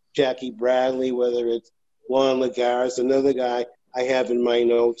it's Jackie Bradley, whether it's Juan Lagares. Another guy I have in my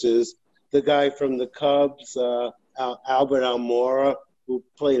notes is the guy from the Cubs, Albert Almora, who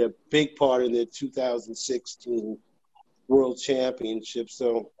played a big part in the 2016 World Championship.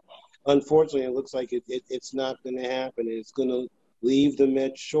 So unfortunately, it looks like it's not going to happen. It's going to leave the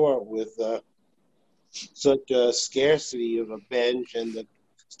Mets short with such a scarcity of a bench and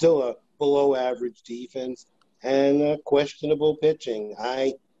still a below-average defense and questionable pitching.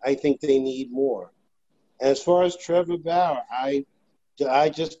 I think they need more. As far as Trevor Bauer, I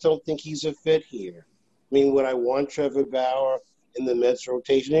just don't think he's a fit here. I mean, would I want Trevor Bauer in the Mets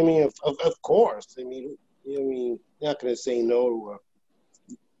rotation? I mean, of course. I mean, you're not going to say no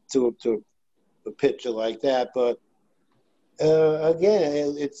to a pitcher like that. But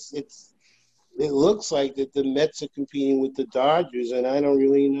again, it looks like that the Mets are competing with the Dodgers, and I don't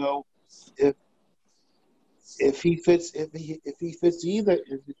really know if he fits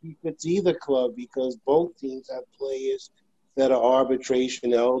either club, because both teams have players that are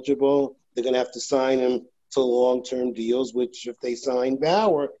arbitration eligible. They're going to have to sign him to long-term deals, which if they sign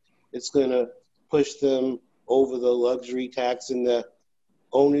Bauer, it's going to push them over the luxury tax, and the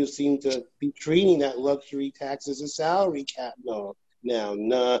owners seem to be treating that luxury tax as a salary cap now.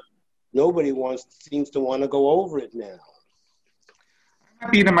 Nobody seems to want to go over it now. I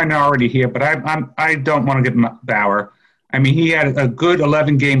might be in a minority here, but I don't want to give him Bauer. I mean, he had a good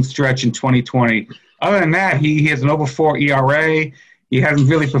 11-game stretch in 2020. Other than that, he has an over 4 ERA. He hasn't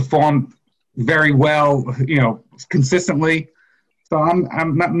really performed very well, consistently. So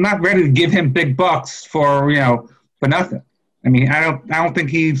I'm not ready to give him big bucks for nothing. I mean, I don't think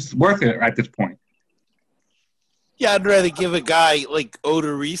he's worth it at this point. Yeah, I'd rather give a guy like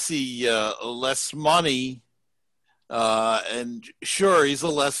Odorizzi less money. And sure, he's a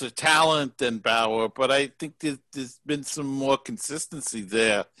lesser talent than Bauer, but I think there's been some more consistency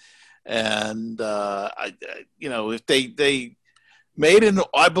there. And if they made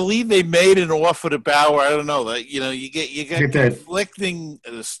I believe they made an offer to Bauer. I don't know that you get conflicting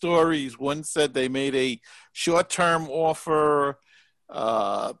stories. One said they made a short-term offer.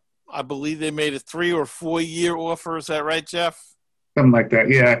 I believe they made a 3 or 4 year offer. Is that right, Jeff? Something like that,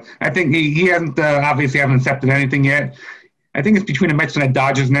 yeah. I think he hasn't obviously haven't accepted anything yet. I think it's between the Mets and the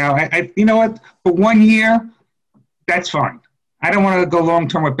Dodgers now. You know what? For 1 year, that's fine. I don't want to go long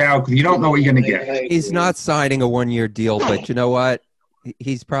term with Bauer because you don't know what you're going to get. He's not signing a 1 year deal, but you know what?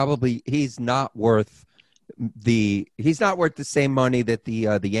 He's not worth the same money that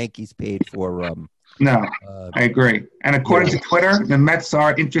the Yankees paid for. No, I agree. And according to Twitter, the Mets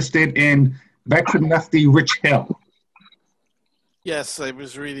are interested in veteran lefty Rich Hill. Yes, I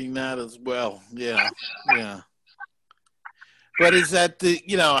was reading that as well. Yeah. But is that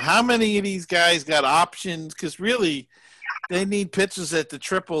how many of these guys got options? Because really, they need pitchers at the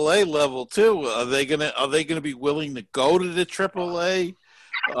AAA level too. Are they gonna be willing to go to the AAA,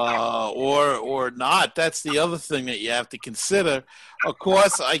 or not? That's the other thing that you have to consider. Of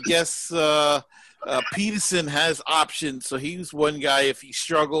course, I guess Peterson has options, so he's one guy. If he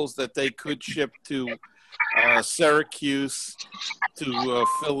struggles, that they could ship to Syracuse to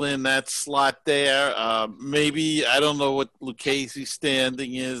fill in that slot there. Maybe, I don't know what Lucchese's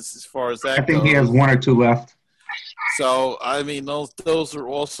standing is as far as that goes. I think he has 1 or 2 left. So, I mean, those are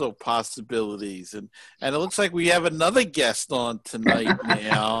also possibilities. And it looks like we have another guest on tonight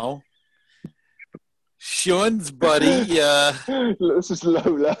now. Sean's buddy. This is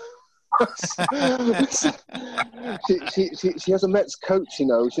Lola. she has a Mets coat, She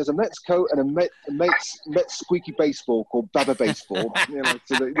has a Mets coat and a Mets squeaky baseball called Baba Baseball. I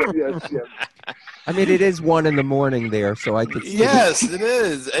mean, it is 1 a.m. there, so I could see. Yes, it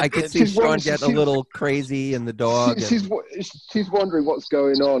is. I could see Sean getting a little crazy and the dog. She's wondering what's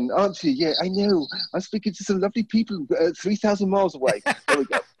going on, aren't she? Yeah, I know. I'm speaking to some lovely people 3,000 miles away. There we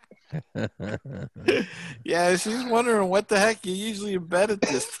go. Yeah, she's wondering what the heck you're usually in bed at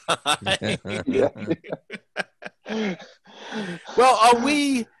this time. Well, are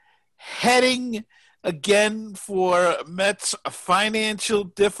we heading again for Mets financial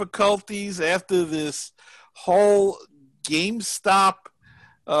difficulties after this whole GameStop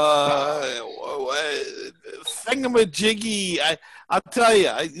thingamajiggy? I'll tell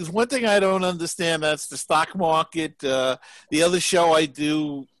you, there's one thing I don't understand. That's the stock market. The other show I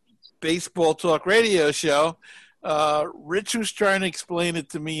do, Baseball Talk Radio show, Rich was trying to explain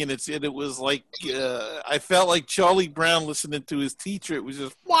it to me, and it was like I felt like Charlie Brown listening to his teacher. It was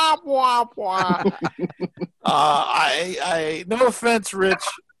just wah wah wah. I no offense, Rich,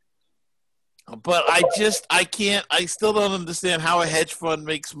 but I still don't understand how a hedge fund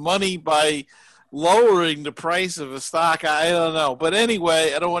makes money by lowering the price of a stock. I don't know, but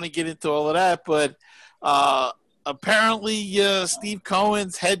anyway, I don't want to get into all of that, but apparently, Steve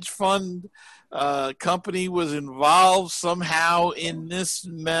Cohen's hedge fund company was involved somehow in this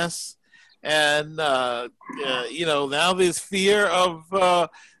mess. And, now there's fear of the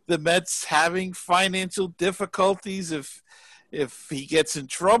Mets having financial difficulties if he gets in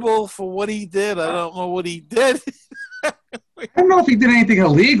trouble for what he did. I don't know what he did. I don't know if he did anything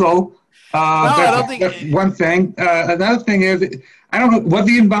illegal. I don't think that's one thing. Another thing is, I don't know, was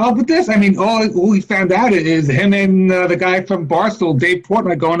he involved with this? I mean, all we found out is him and the guy from Barstool, Dave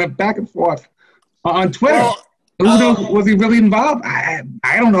Portnoy, going back and forth on Twitter. Well, who knows? Was he really involved? I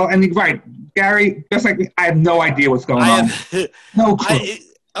don't know. And right, Gary, just like me, I have no idea what's going on. No clue.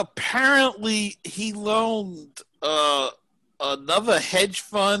 Apparently, he loaned another hedge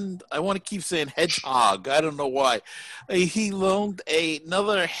fund. I want to keep saying hedgehog. I don't know why. He loaned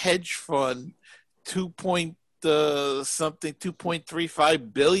another hedge fund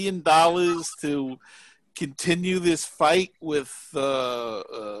 $2.35 billion to continue this fight with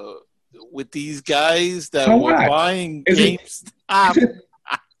these guys that So were what? buying Is it- GameStop.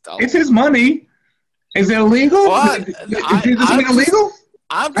 It's his money. Is it illegal? What? Is it illegal?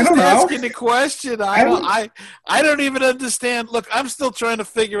 I'm I just don't know. asking the question. I don't even understand. Look, I'm still trying to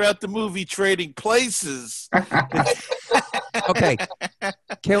figure out the movie Trading Places. Okay.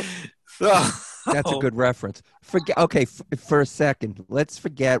 Kill. So, That's a good reference. Forget. Okay, for a second, let's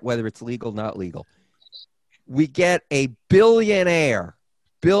forget whether it's legal, not legal. We get a billionaire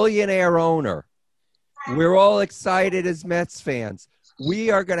owner. We're all excited as Mets fans. We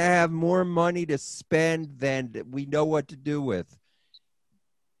are going to have more money to spend than we know what to do with.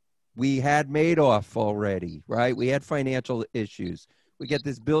 We had Madoff already, right? We had financial issues. We get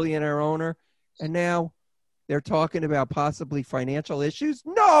this billionaire owner, and now they're talking about possibly financial issues?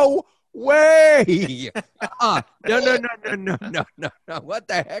 No way! No. What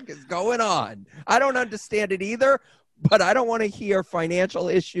the heck is going on? I don't understand it either, but I don't want to hear financial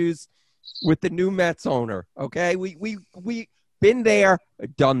issues with the new Mets owner, okay? We been there,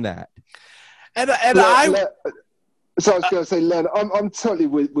 done that. and So I was going to say, Len, I'm totally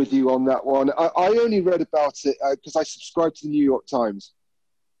with you on that one. I only read about it because I subscribe to the New York Times.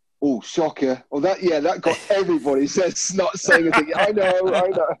 Oh, shocker! Well, that got everybody not saying anything. I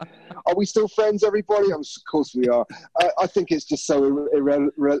know. Are we still friends, everybody? Of course we are. I think it's just so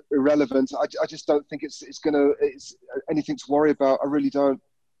irrelevant. I just don't think it's anything to worry about. I really don't.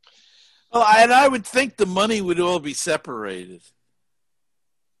 Well, and I would think the money would all be separated.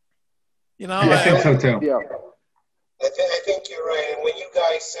 You know, I think so too. Yeah. I think you're right. And when you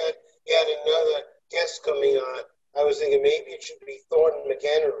guys said you had another guest coming on, I was thinking maybe it should be Thornton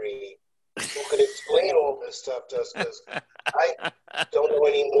McHenry, who could explain all this stuff to us, because I don't know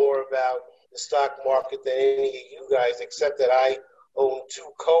any more about the stock market than any of you guys, except that I owned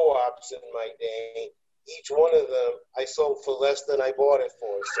 2 co-ops in my day. Each one of them I sold for less than I bought it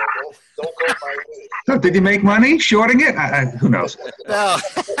for. So don't go by me. So did you make money shorting it? Who knows? no.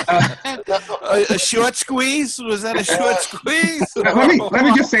 A short squeeze? Was that a short squeeze? Let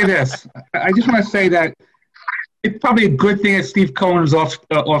me just say this. I just want to say that it's probably a good thing that Steve Cohen's off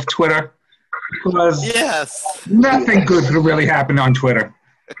Twitter, because Yes. nothing good could really happen on Twitter.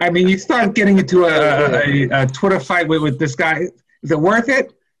 I mean, you start getting into a Twitter fight with this guy. Is it worth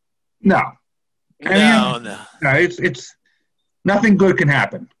it? No. No. It's nothing good can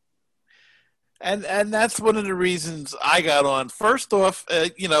happen. And that's one of the reasons I got on. First off,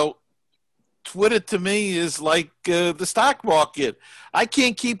 Twitter to me is like the stock market. I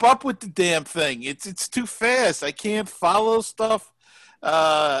can't keep up with the damn thing. It's too fast. I can't follow stuff.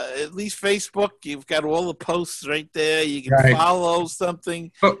 At least Facebook, you've got all the posts right there. You can follow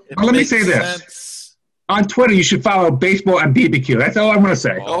something. But let me say this. On Twitter, you should follow baseball and BBQ. That's all I'm going to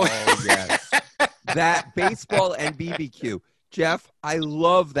say. Oh, yes. That baseball and BBQ. Jeff, I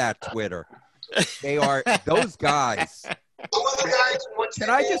love that Twitter. They are those guys. Can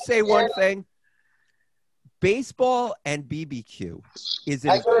I just say one thing? Baseball and BBQ is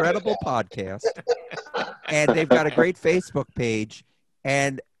an incredible podcast, and they've got a great Facebook page,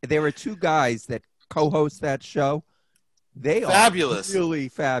 and there are 2 guys that co-host that show. They Fabulous. are really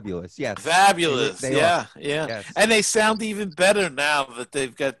fabulous. Yes. Fabulous. They Yeah. are. Yeah. Yes. And they sound even better now that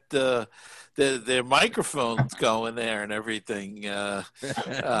they've got their microphones going there and everything. But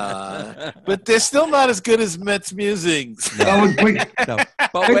they're still not as good as Mets Musings. No.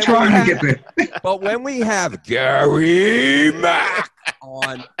 We're trying to get there. But when we have Gary Mack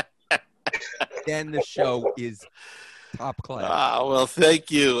on, then the show is top class. Well,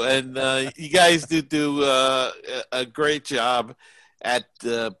 thank you. And you guys do a great job at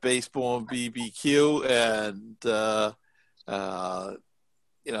Baseball and BBQ. And,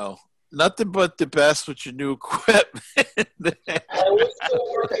 nothing but the best with your new equipment. I was still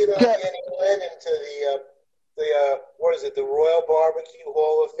working on getting Len into the Royal Barbecue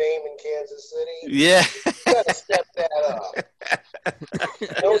Hall of Fame in Kansas City. Yeah. You gotta step that up.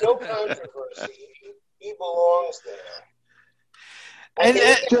 No controversy. He belongs there.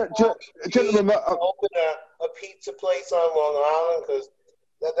 Gentlemen, Open a pizza place on Long Island, because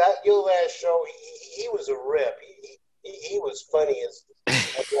that your last show, he was a rip. He was funny as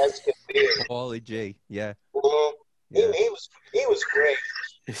can be. Paulie G, yeah. Mm-hmm. Yeah. He was great.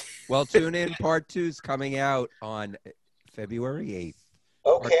 Well, tune in. Part 2's coming out on February 8th.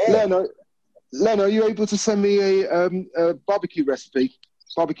 Okay. Len, are you able to send me a barbecue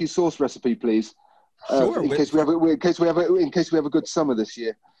sauce recipe, please? Sure. In case we have a good summer this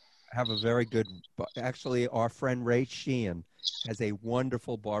year. Have a very good. Actually, our friend Ray Sheehan has a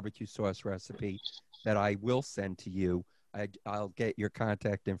wonderful barbecue sauce recipe that I will send to you. I'll get your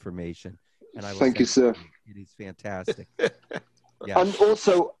contact information, and I will. Thank you, sir. It is fantastic. Yeah. And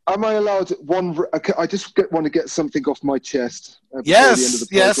also, am I allowed one? I just want to get something off my chest. Yes,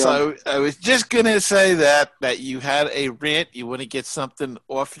 yes. I was just going to say that you had a rant. You want to get something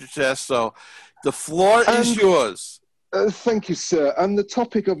off your chest. So the floor is yours. Thank you, sir. And the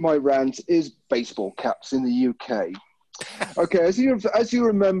topic of my rant is baseball caps in the UK. Okay, as you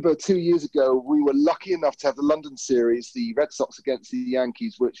remember, 2 years ago, we were lucky enough to have the London series, the Red Sox against the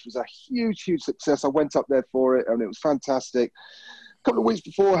Yankees, which was a huge, huge success. I went up there for it, and it was fantastic. A couple of weeks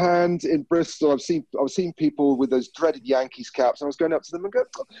beforehand in Bristol, I was seeing people with those dreaded Yankees caps, and I was going up to them and going,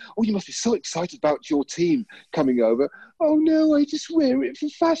 "Oh, you must be so excited about your team coming over." "Oh no, I just wear it for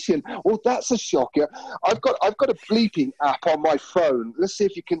fashion." Well, that's a shocker. I've got a bleeping app on my phone. Let's see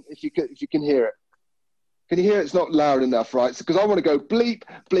if you can hear it. Can you hear it? It's not loud enough, right? Because I want to go bleep,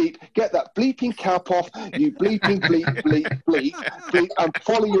 bleep, get that bleeping cap off, you bleeping, bleep, bleep, bleep, bleep, and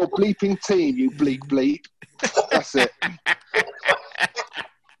follow your bleeping team, you bleep, bleep. That's it.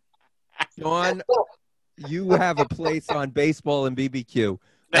 John, you have a place on baseball and BBQ.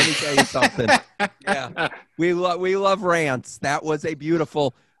 Let me tell you something. Yeah, we love rants. That was a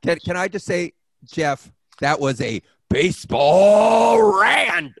beautiful. Can I just say, Jeff, that was a baseball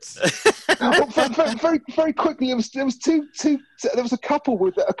rant. Well, very, very quickly, there was a couple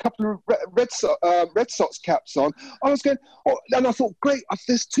with a couple of Red Sox caps on. I was going, and I thought, great,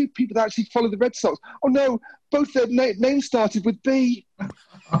 there's two people that actually follow the Red Sox. Oh no, both their names started with B.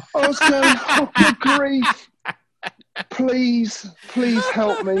 I was going, oh, good grief. Please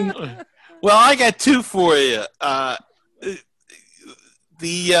help me. Well, I got two for you.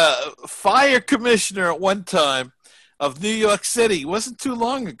 The fire commissioner at one time of New York City, wasn't too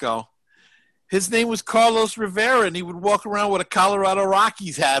long ago. His name was Carlos Rivera, and he would walk around with a Colorado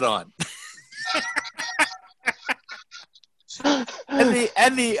Rockies hat on.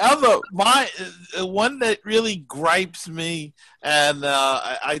 and the other, one that really gripes me, and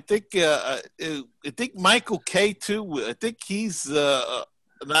I think Michael K too. I think he's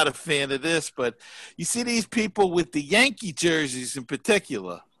not a fan of this, but you see these people with the Yankee jerseys in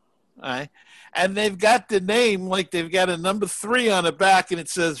particular, right? And they've got the name, like they've got a number 3 on the back, and it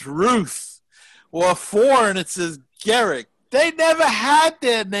says Ruth, or 4, and it says Garrick. They never had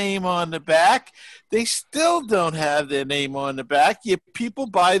their name on the back. They still don't have their name on the back. Yet people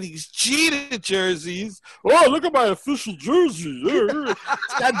buy these Jeter jerseys. Oh, look at my official jersey.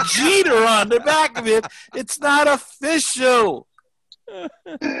 It's got Jeter on the back of it. It's not official.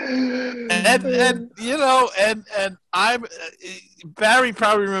 And you know, and I'm Barry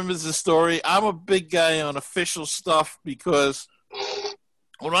probably remembers the story. I'm a big guy on official stuff because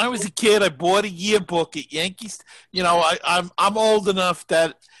when I was a kid, I bought a yearbook at Yankees. You know, I'm old enough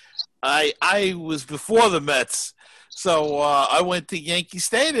that I was before the Mets, so I went to Yankee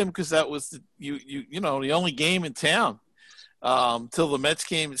Stadium because that was the only game in town till the Mets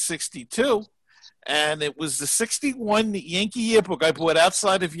came in '62. And it was the 61 Yankee yearbook I bought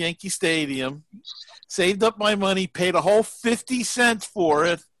outside of Yankee Stadium, saved up my money, paid a whole 50 cents for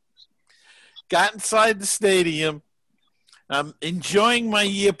it, got inside the stadium. I'm enjoying my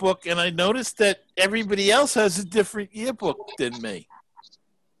yearbook, and I noticed that everybody else has a different yearbook than me.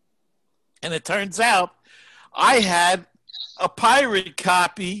 And it turns out I had a pirate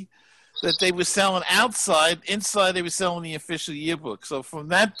copy that they were selling outside. Inside, they were selling the official yearbook. So from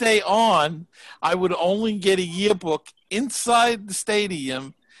that day on, I would only get a yearbook inside the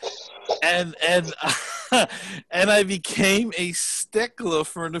stadium, and and I became a stickler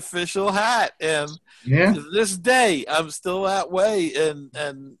for an official hat. And to this day, I'm still that way.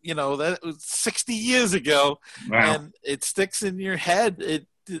 And you know, that was 60 years ago. Wow. And it sticks in your head.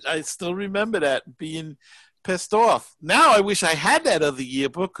 I still remember that being pissed off. Now I wish I had that other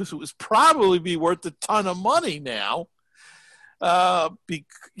yearbook because it would probably be worth a ton of money now,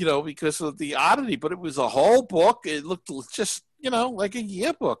 because of the oddity. But it was a whole book. It looked just, like a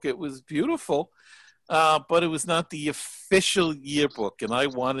yearbook. It was beautiful, but it was not the official yearbook, and I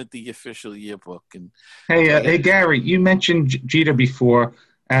wanted the official yearbook. And hey, Gary, you mentioned Jeter before,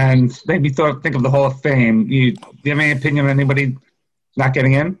 and made me think of the Hall of Fame. Do you have any opinion on anybody not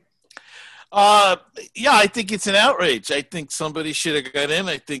getting in? Yeah, I think it's an outrage. I think somebody should have got in.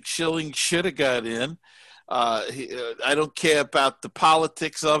 I think Schilling should have got in. I don't care about the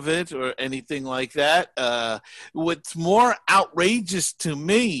politics of it or anything like that. What's more outrageous to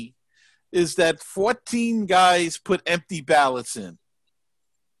me is that 14 guys put empty ballots in.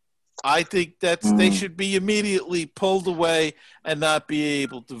 I think they should be immediately pulled away and not be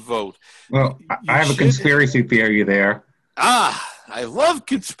able to vote. Well, I have a conspiracy theory there. I love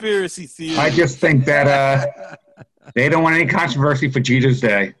conspiracy theories. I just think that they don't want any controversy for Jeter's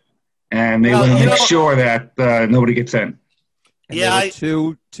Day, and they want to make sure that nobody gets in. And there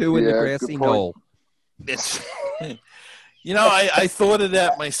were two in the grassy knoll. I thought of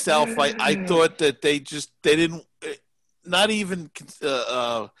that myself. I thought that they didn't, not even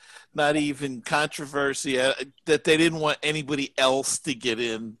controversy, that they didn't want anybody else to get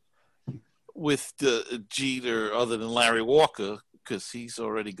in with the Jeter other than Larry Walker, because he's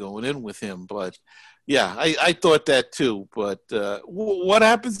already going in with him. But yeah, I thought that too. But what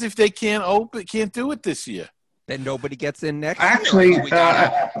happens if they can't do it this year? Then nobody gets in next year.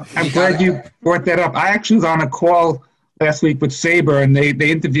 I'm glad you brought that up. I actually was on a call last week with Saber, and they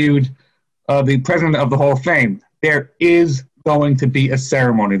interviewed the president of the Hall of Fame. There is going to be a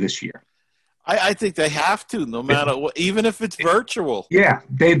ceremony this year. I think they have to, no matter what, even if it's virtual. Yeah,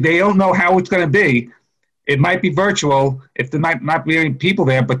 they don't know how it's going to be. It might be virtual if there might not be any people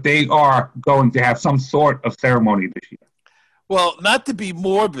there, but they are going to have some sort of ceremony this year. Well, not to be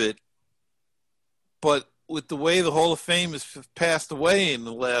morbid, but with the way the Hall of Fame has passed away in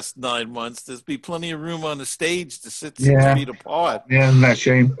the last 9 months, there's be plenty of room on the stage to sit 6 feet apart. Yeah, isn't that a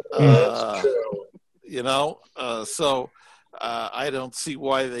shame? So I don't see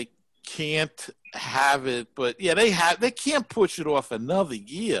why they can't have it, but yeah, they can't push it off another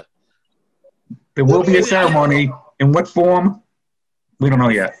year. There will be a ceremony. In what form? We don't know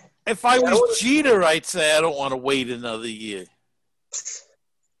yet. If I was Jeter, I'd say I don't want to wait another year.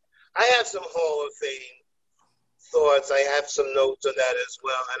 I have some Hall of Fame thoughts. I have some notes on that as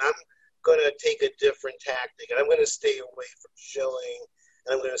well, and I'm going to take a different tactic, and I'm going to stay away from Schilling,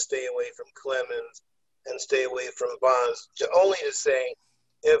 and I'm going to stay away from Clemens, and stay away from Bonds, only to say,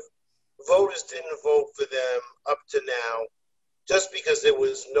 if voters didn't vote for them up to now, just because there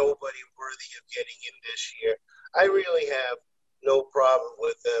was nobody worthy of getting in this year, I really have no problem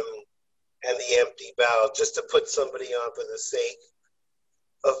with them and the empty ballot. Just to put somebody on for the sake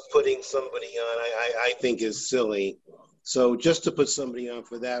of putting somebody on, I think is silly. So just to put somebody on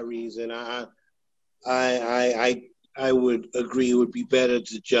for that reason, I would agree it would be better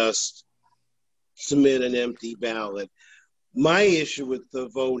to just submit an empty ballot. My issue with the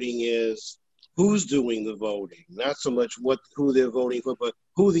voting is who's doing the voting, not so much who they're voting for, but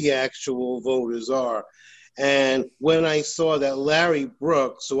who the actual voters are. And when I saw that Larry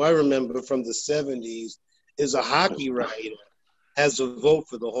Brooks, who I remember from the 70s, is a hockey writer, has a vote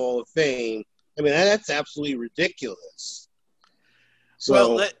for the Hall of Fame, I mean, that's absolutely ridiculous.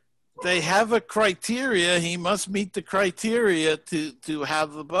 So, well, they have a criteria. He must meet the criteria to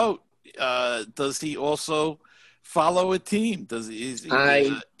have the vote. Does he also follow a team?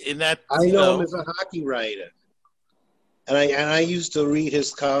 I know him as a hockey writer, and I used to read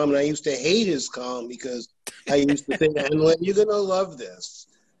his column, and I used to hate his column because I used to think, "Hanlon, you're gonna love this,"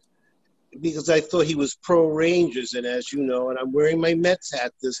 because I thought he was pro Rangers, and as you know, and I'm wearing my Mets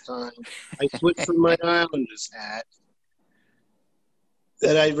hat this time. I switched from my Islanders hat.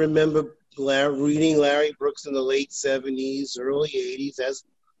 That I remember reading Larry Brooks in the late 70s, early 80s as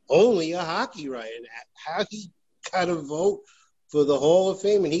only a hockey writer. And how he got a vote for the Hall of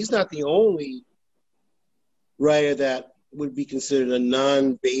Fame. And he's not the only writer that would be considered a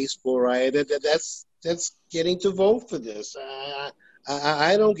non-baseball writer. That's getting to vote for this.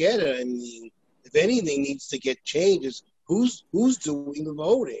 I don't get it. I mean, if anything needs to get changed, is who's doing the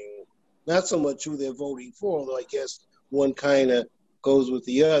voting? Not so much who they're voting for, although I guess one kind of goes with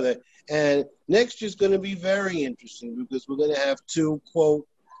the other. And next year's going to be very interesting because we're going to have two, quote,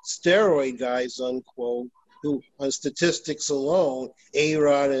 steroid guys, unquote, who on statistics alone,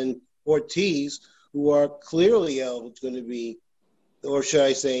 A-Rod and Ortiz, who are clearly going to be, or I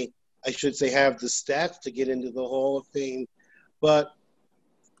should say, have the stats to get into the Hall of Fame. But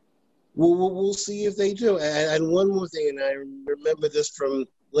we'll see if they do. And one more thing, and I remember this from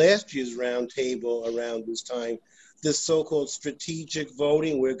last year's roundtable around this time, this so-called strategic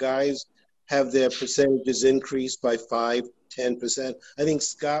voting where guys have their percentages increased by 5-10%. I think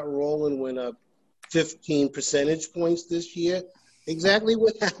Scott Rowland went up 15 percentage points this year. Exactly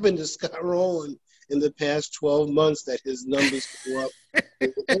what happened to Scott Rowland in the past 12 months that his numbers go up.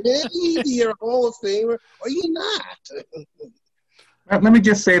 And then you're a Hall of Famer or you're not. Let me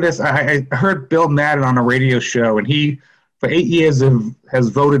just say this. I heard Bill Madden on a radio show, and he, for 8 years, has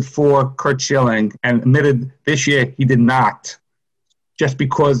voted for Curt Schilling and admitted this year he did not, just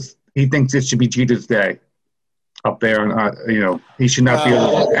because he thinks it should be Jeter's Day up there. He should not be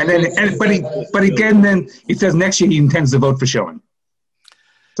able to. But again, then he says next year he intends to vote for Schilling.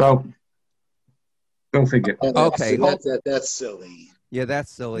 So go figure. Okay, That's silly. Yeah,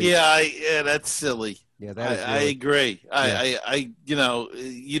 that's silly. Yeah, that's silly. Yeah, that is I really, agree. Yeah. I,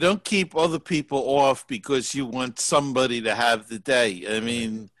 you don't keep other people off because you want somebody to have the day. I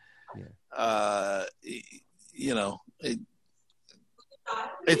mean, Yeah.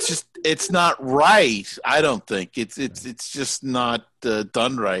 it's not right. I don't think it's just not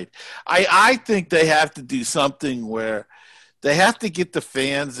done right. I think they have to do something where they have to get the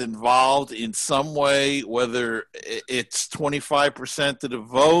fans involved in some way, whether it's 25% of the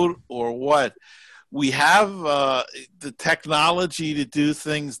vote or what. We have the technology to do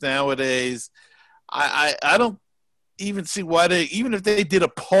things nowadays. I don't even see why even if they did a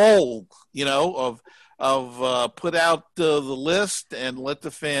poll, of put out the list and let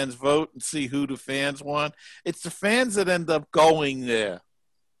the fans vote and see who the fans want. It's the fans that end up going there.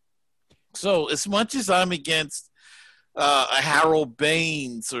 So as much as I'm against a Harold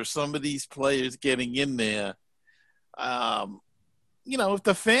Baines or some of these players getting in there, if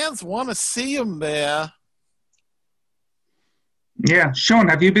the fans want to see them there. Yeah. Sean,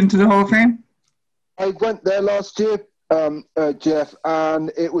 have you been to the Hall of Fame? I went there last year, Jeff,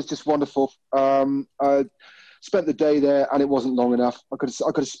 and it was just wonderful. I spent the day there, and it wasn't long enough. I could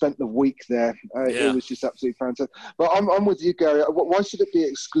have spent the week there. It was just absolutely fantastic. But I'm with you, Gary. Why should it be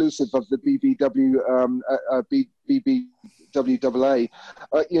exclusive of the BBWAA?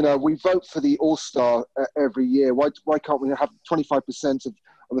 We vote for the All-Star every year. Why can't we have 25% of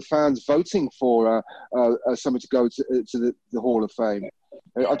the fans voting for someone to go to the Hall of Fame?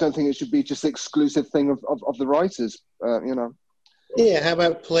 I don't think it should be just the exclusive thing of the writers. Yeah, how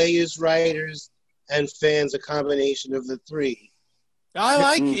about players, writers, and fans? A combination of the three.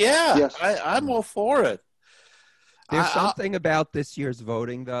 Yes. I'm all for it. There's something about this year's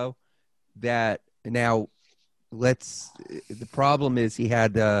voting, though, that now the problem is he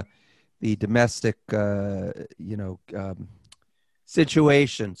had the domestic,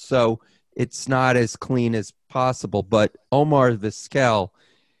 situation. So it's not as clean as possible. But Omar Vizquel,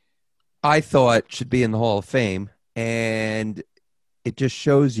 I thought, should be in the Hall of Fame. And it just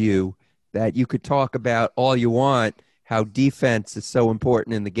shows you that you could talk about all you want, how defense is so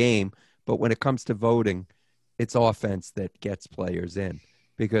important in the game. But when it comes to voting, it's offense that gets players in.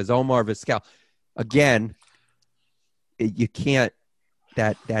 Because Omar Vizquel, again, you can't,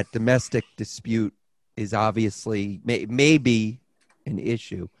 that domestic dispute is obviously maybe an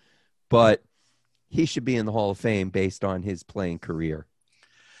issue, but he should be in the Hall of Fame based on his playing career.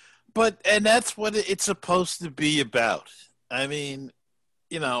 And that's what it's supposed to be about. I mean,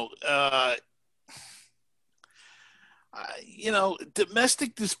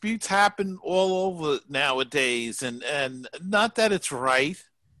 domestic disputes happen all over nowadays, and not that it's right,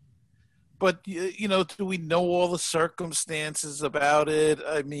 but do we know all the circumstances about it?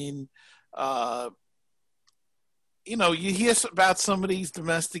 I mean, you hear about some of these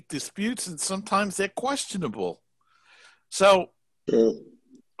domestic disputes, and sometimes they're questionable. So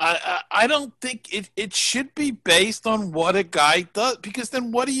I don't think it should be based on what a guy does, because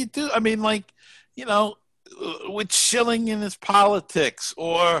then what do you do? I mean, with Schilling and his politics,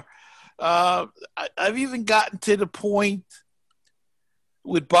 or I've even gotten to the point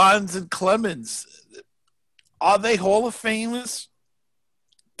with Bonds and Clemens. Are they Hall of Famers?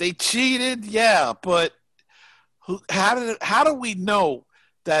 They cheated, yeah, but how do we know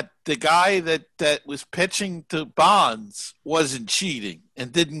that the guy that was pitching to Bonds wasn't cheating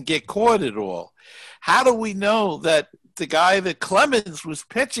and didn't get caught at all? How do we know that the guy that Clemens was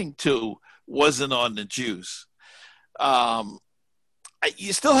pitching to wasn't on the juice?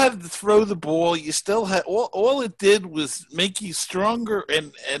 You still had to throw the ball. You still had all it did was make you stronger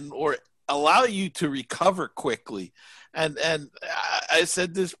and or allow you to recover quickly. And I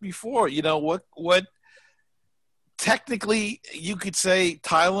said this before. What technically you could say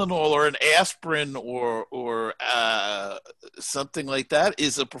Tylenol or an aspirin or something like that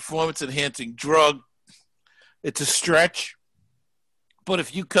is a performance enhancing drug. It's a stretch. But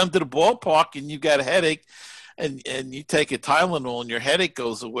if you come to the ballpark and you got a headache and you take a Tylenol and your headache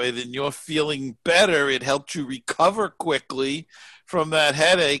goes away, then you're feeling better. It helped you recover quickly from that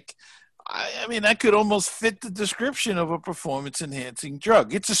headache. I mean, that could almost fit the description of a performance enhancing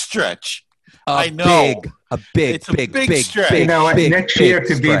drug. It's a stretch. I know. A big stretch. Next year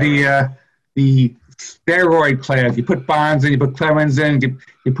could be the steroid class. You put Bonds in, you put Clemens in,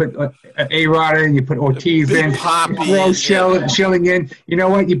 you put A-Rod in, you put Ortiz in, you throw Schilling in. You know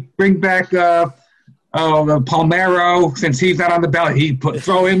what? You bring back Palmeiro, since he's not on the ballot.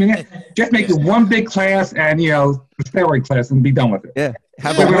 Throw him in it. Just make it one big class, and the steroid class, and be done with it. Yeah.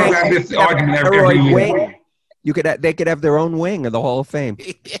 Have this argument every year. They could have their own wing of the Hall of Fame.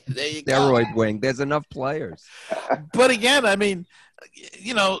 Yeah, there you go. Steroid wing. There's enough players. But again, I mean,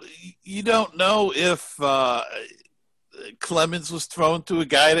 you know, you don't know if Clemens was thrown to a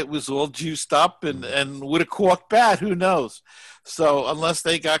guy that was all juiced up and with a cork bat. Who knows? So unless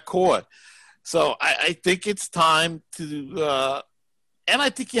they got caught. So I think it's time to and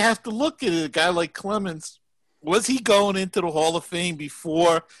I think you have to look at it. A guy like Clemens, was he going into the Hall of Fame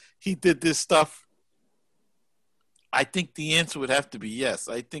before he did this stuff? I think the answer would have to be yes.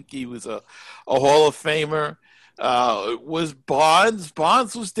 I think he was a Hall of Famer. Was Bonds?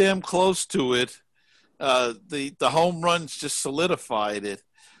 Bonds was damn close to it. The home runs just solidified it.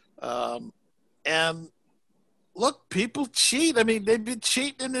 And look, people cheat. I mean, they've been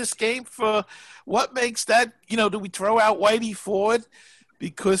cheating in this game for what makes that, you know, do we throw out Whitey Ford?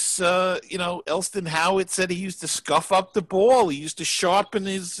 Because, you know, Elston Howard said he used to scuff up the ball. He used to sharpen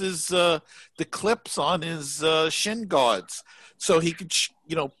the clips on his shin guards so he could,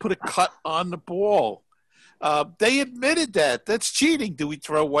 you know, put a cut on the ball. They admitted that. That's cheating. Do we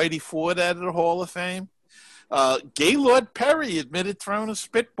throw Whitey Ford out of the Hall of Fame? Gaylord Perry admitted throwing a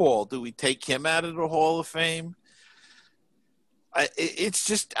spitball. Do we take him out of the Hall of Fame? It's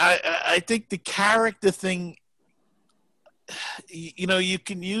just, I think the character thing, you know, you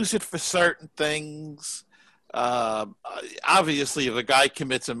can use it for certain things. Obviously, if a guy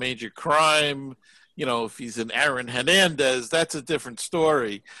commits a major crime, you know, if he's an Aaron Hernandez, that's a different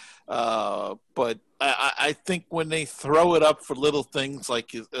story. But I think when they throw it up for little things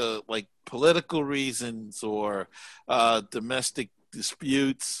like political reasons or domestic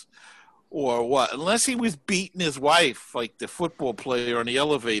disputes or what, unless he was beating his wife, like the football player on the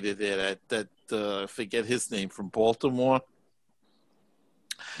elevator there that I forget his name, from Baltimore.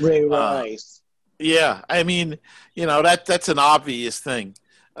 Ray Rice. Yeah, I mean, you know, that's an obvious thing.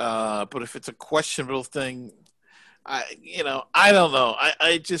 But if it's a questionable thing, I don't know.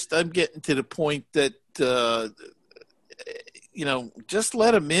 I'm getting to the point that, you know, just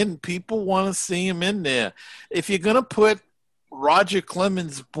let him in. People want to see him in there. If you're going to put Roger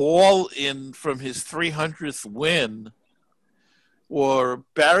Clemens' ball in from his 300th win or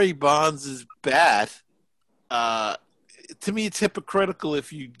Barry Bonds' bat, to me, it's hypocritical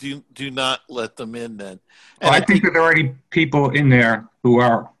if you do not let them in then. And I think that there are already people in there who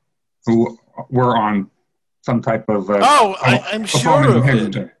were on some type of I'm sure of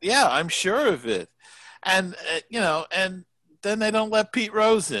it. Yeah, I'm sure of it. And you know, and then they don't let Pete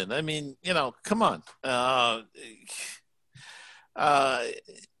Rose in. I mean, you know, come on.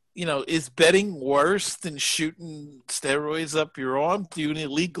 You know, is betting worse than shooting steroids up your arm, doing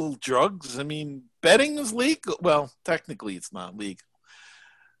illegal drugs? I mean, betting is legal. Well, technically it's not legal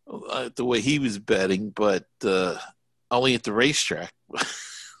the way he was betting, but only at the racetrack.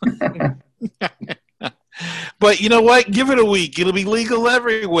 But you know what? Give it a week. It'll be legal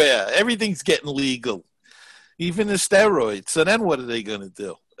everywhere. Everything's getting legal, even the steroids. So then what are they going to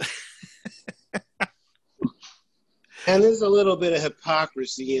do? And there's a little bit of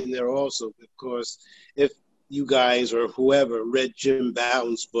hypocrisy in there also, because if you guys or whoever read Jim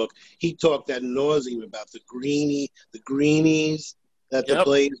Bouton's book, he talked ad nauseum about the greenies that the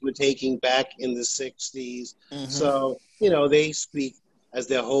players were taking back in the 60s. Mm-hmm. So, you know, they speak as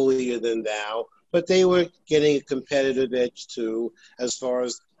they're holier than thou, but they were getting a competitive edge too, as far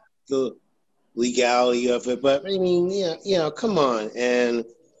as the legality of it. But I mean, yeah, you know, come on, and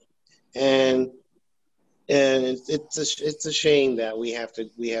it's a shame that we have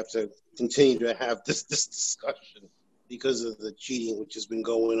to continue to have this discussion because of the cheating which has been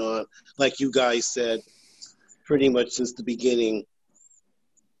going on, like you guys said, pretty much since the beginning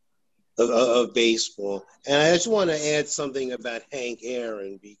of baseball. And I just want to add something about Hank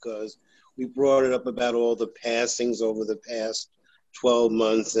Aaron, because we brought it up about all the passings over the past 12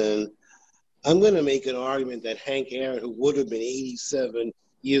 months, and I'm going to make an argument that Hank Aaron, who would have been 87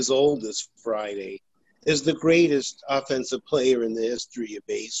 years old this Friday, is the greatest offensive player in the history of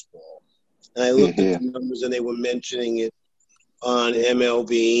baseball. And I looked at the numbers, and they were mentioning it on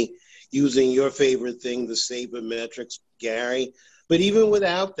MLB, using your favorite thing, the sabermetrics, Gary. But even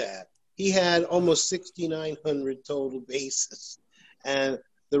without that, he had almost 6,900 total bases. And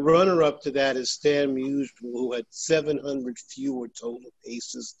the runner-up to that is Stan Musial, who had 700 fewer total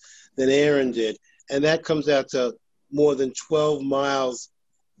bases than Aaron did. And that comes out to more than 12 miles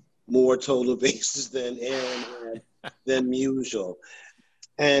more total bases than Aaron had, than Musial.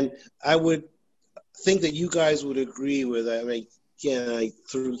 And I would think that you guys would agree with, I mean, again, I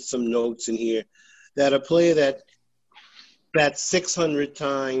threw some notes in here, that a player that bats 600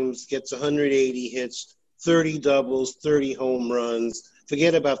 times, gets 180 hits, 30 doubles, 30 home runs,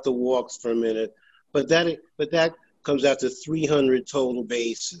 forget about the walks for a minute, but that comes out to 300 total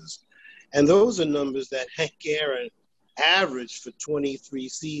bases, and those are numbers that Hank Aaron averaged for 23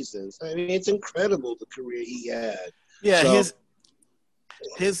 seasons. I mean, it's incredible the career he had. Yeah, So,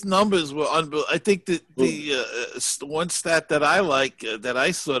 his numbers were unbelievable. I think that the one stat that I like that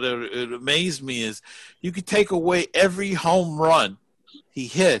I saw that it amazed me is you could take away every home run he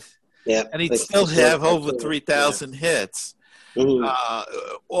hit, yeah, and he'd still have over 3,000 hits.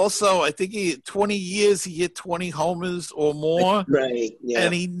 Also, I think he 20 years he hit 20 homers or more, right? Yeah,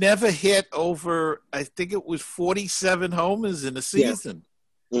 and he never hit over. I think it was 47 homers in a season.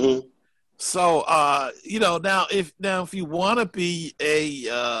 Yeah. Mm-hmm. So, now if you want to be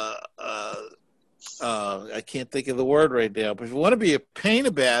I can't think of the word right now, but if you want to be a pain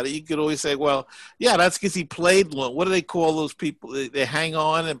about it, you could always say, well, yeah, that's because he played long. What do they call those people? They hang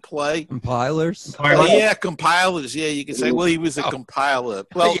on and play? Compilers? Oh, yeah, compilers. Yeah, you can say, well, he was a compiler.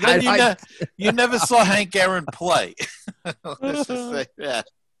 Well, you never saw Hank Aaron play. Let's just say that.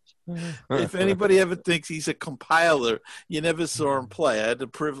 If anybody ever thinks he's a compiler, you never saw him play. I had the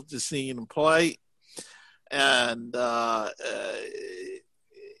privilege of seeing him play, and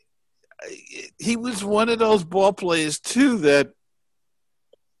he was one of those ball players too that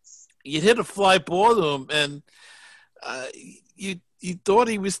you hit a fly ball to him, and you thought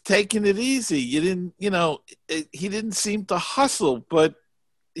he was taking it easy. You didn't, he didn't seem to hustle, but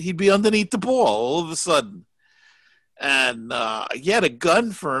he'd be underneath the ball all of a sudden. And he had a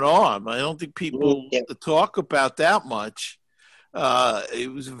gun for an arm. I don't think people talk about that much. He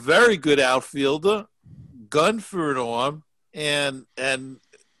was a very good outfielder, gun for an arm, and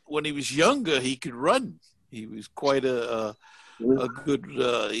when he was younger, he could run. He was quite a good,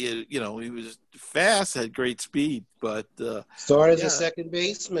 he was fast, had great speed, but started as a second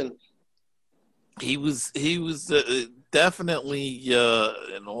baseman. He was definitely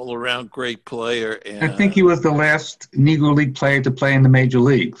an all-around great player. And I think he was the last Negro League player to play in the major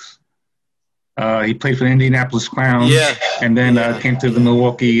leagues. He played for the Indianapolis Clowns, and then came to the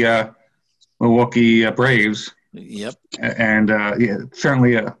Milwaukee Braves. Yep. And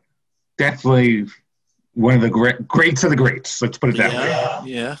certainly, definitely one of the greats of the greats. Let's put it that way.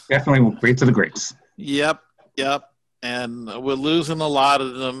 Yeah. Definitely greats of the greats. Yep. And we're losing a lot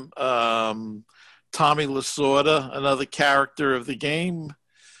of them. Tommy Lasorda, another character of the game,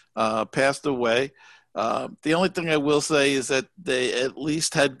 passed away. The only thing I will say is that they at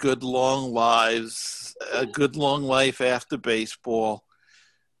least had good long lives, a good long life after baseball.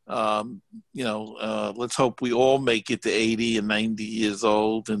 Let's hope we all make it to 80 and 90 years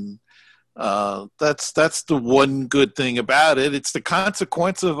old. And that's the one good thing about it. It's the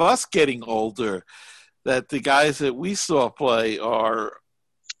consequence of us getting older, that the guys that we saw play are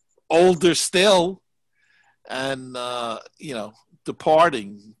older still and,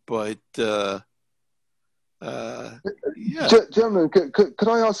 departing. But, Gentlemen, could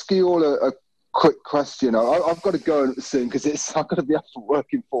I ask you all a quick question? I've got to go soon because I've got to be up for work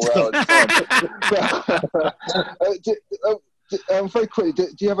in 4 hours time. Very quickly, do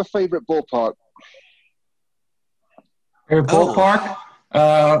you have a favourite ballpark? Favorite ballpark?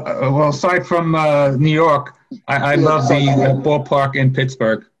 Well, aside from New York, I love the ballpark in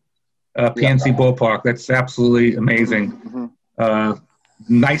Pittsburgh, PNC Ballpark. That's absolutely amazing. Mm-hmm.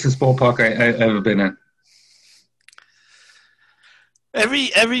 Nicest ballpark I've ever been in.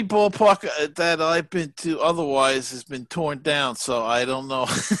 Every ballpark that I've been to otherwise has been torn down, so I don't know.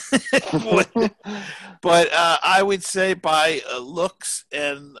 but I would say by looks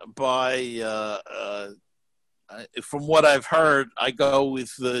and by from what I've heard, I go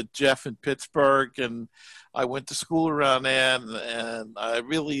with Jeff in Pittsburgh, and I went to school around there, and I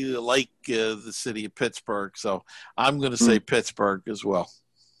really like the city of Pittsburgh, so I'm going to say Pittsburgh as well.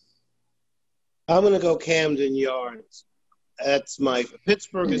 I'm going to go Camden Yards. That's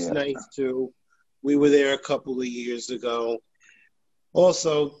Pittsburgh is nice too. We were there a couple of years ago.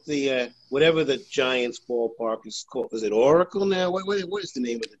 Also, the whatever the Giants ballpark is called, is it Oracle now? What is the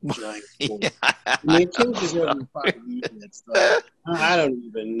name of the Giants ballpark? I mean, it changes every 5 minutes. I don't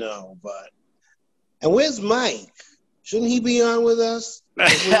even know. And where's Mike? Shouldn't he be on with us?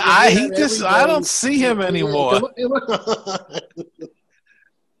 I don't see him anymore.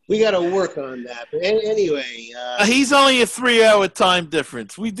 We got to work on that. But anyway. He's only a 3-hour time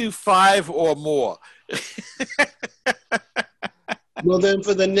difference. We do 5 or more. Well, then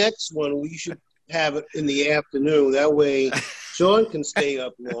for the next one, we should have it in the afternoon. That way Sean can stay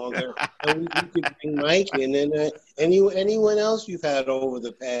up longer. And we can bring Mike in. And anyone else you've had over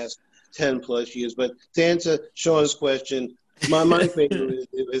the past 10-plus years. But to answer Sean's question, my favorite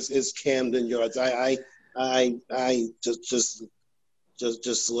is Camden Yards. I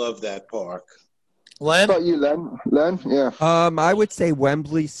just love that park. Len? What about you, Len? Len, yeah. I would say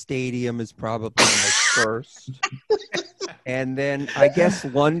Wembley Stadium is probably my first. And then I guess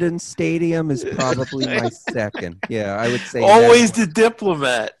London Stadium is probably my second. Yeah, I would say Always the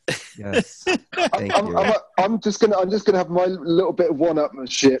diplomat. Yes. Thank you. I'm just gonna have my little bit of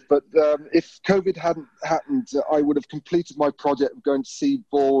one-upmanship. But if COVID hadn't happened, I would have completed my project of going to see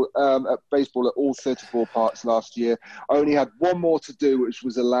at baseball at all 34 parks last year. I only had one more to do, which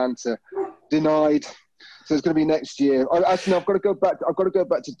was Atlanta. Denied. So it's going to be next year. I've got to go back. I've got to go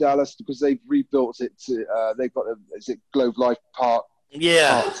back to Dallas because they've rebuilt it. They've got Globe Life Park.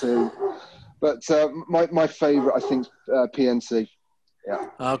 Yeah. Part 2. But my favorite, I think, PNC. Yeah.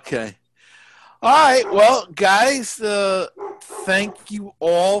 Okay. All right. Well, guys, thank you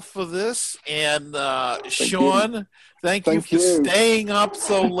all for this. And Sean, thank you for staying up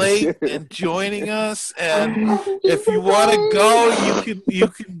so late and joining us. And if you want to go, you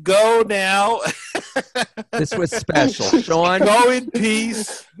can go now. This was special. Sean, go in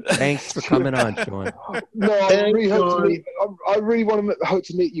peace. Thanks for coming on, Sean. No, I really hope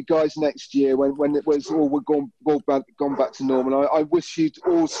to meet you guys next year when it was all gone back to normal. I wish you'd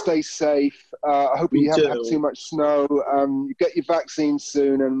all stay safe. I hope you haven't had too much snow. You get your vaccine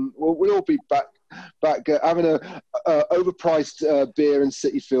soon, and we'll all be back having a overpriced beer in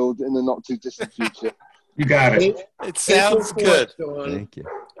City Field in the not too distant future. You got it. It sounds good. Thank you.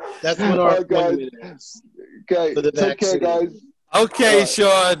 That's what our appointment is. Okay, take care, guys. Okay,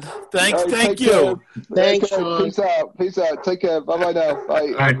 Sean. Thank you. Thanks, Sean. Peace out. Take care. Bye now.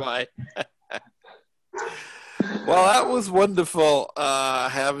 Bye. Bye. Well, that was wonderful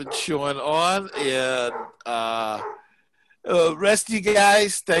having Sean on, and rest of you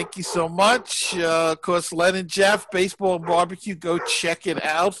guys, thank you so much. Of course, Len and Jeff, Baseball and Barbecue, go check it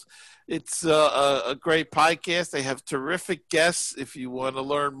out. It's a great podcast. They have terrific guests if you want to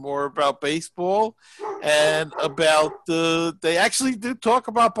learn more about baseball and about they actually do talk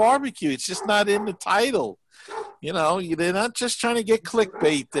about barbecue. It's just not in the title. You know, they're not just trying to get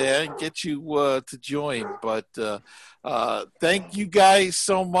clickbait there and get you to join. But thank you guys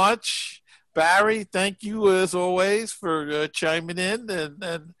so much. Barry, thank you as always for chiming in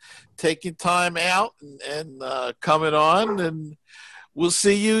and taking time out and coming on. And we'll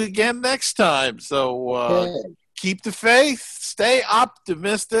see you again next time. So keep the faith, stay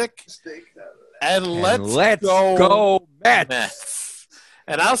optimistic, and let's go Mets.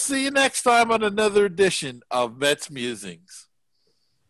 And I'll see you next time on another edition of Mets Musings.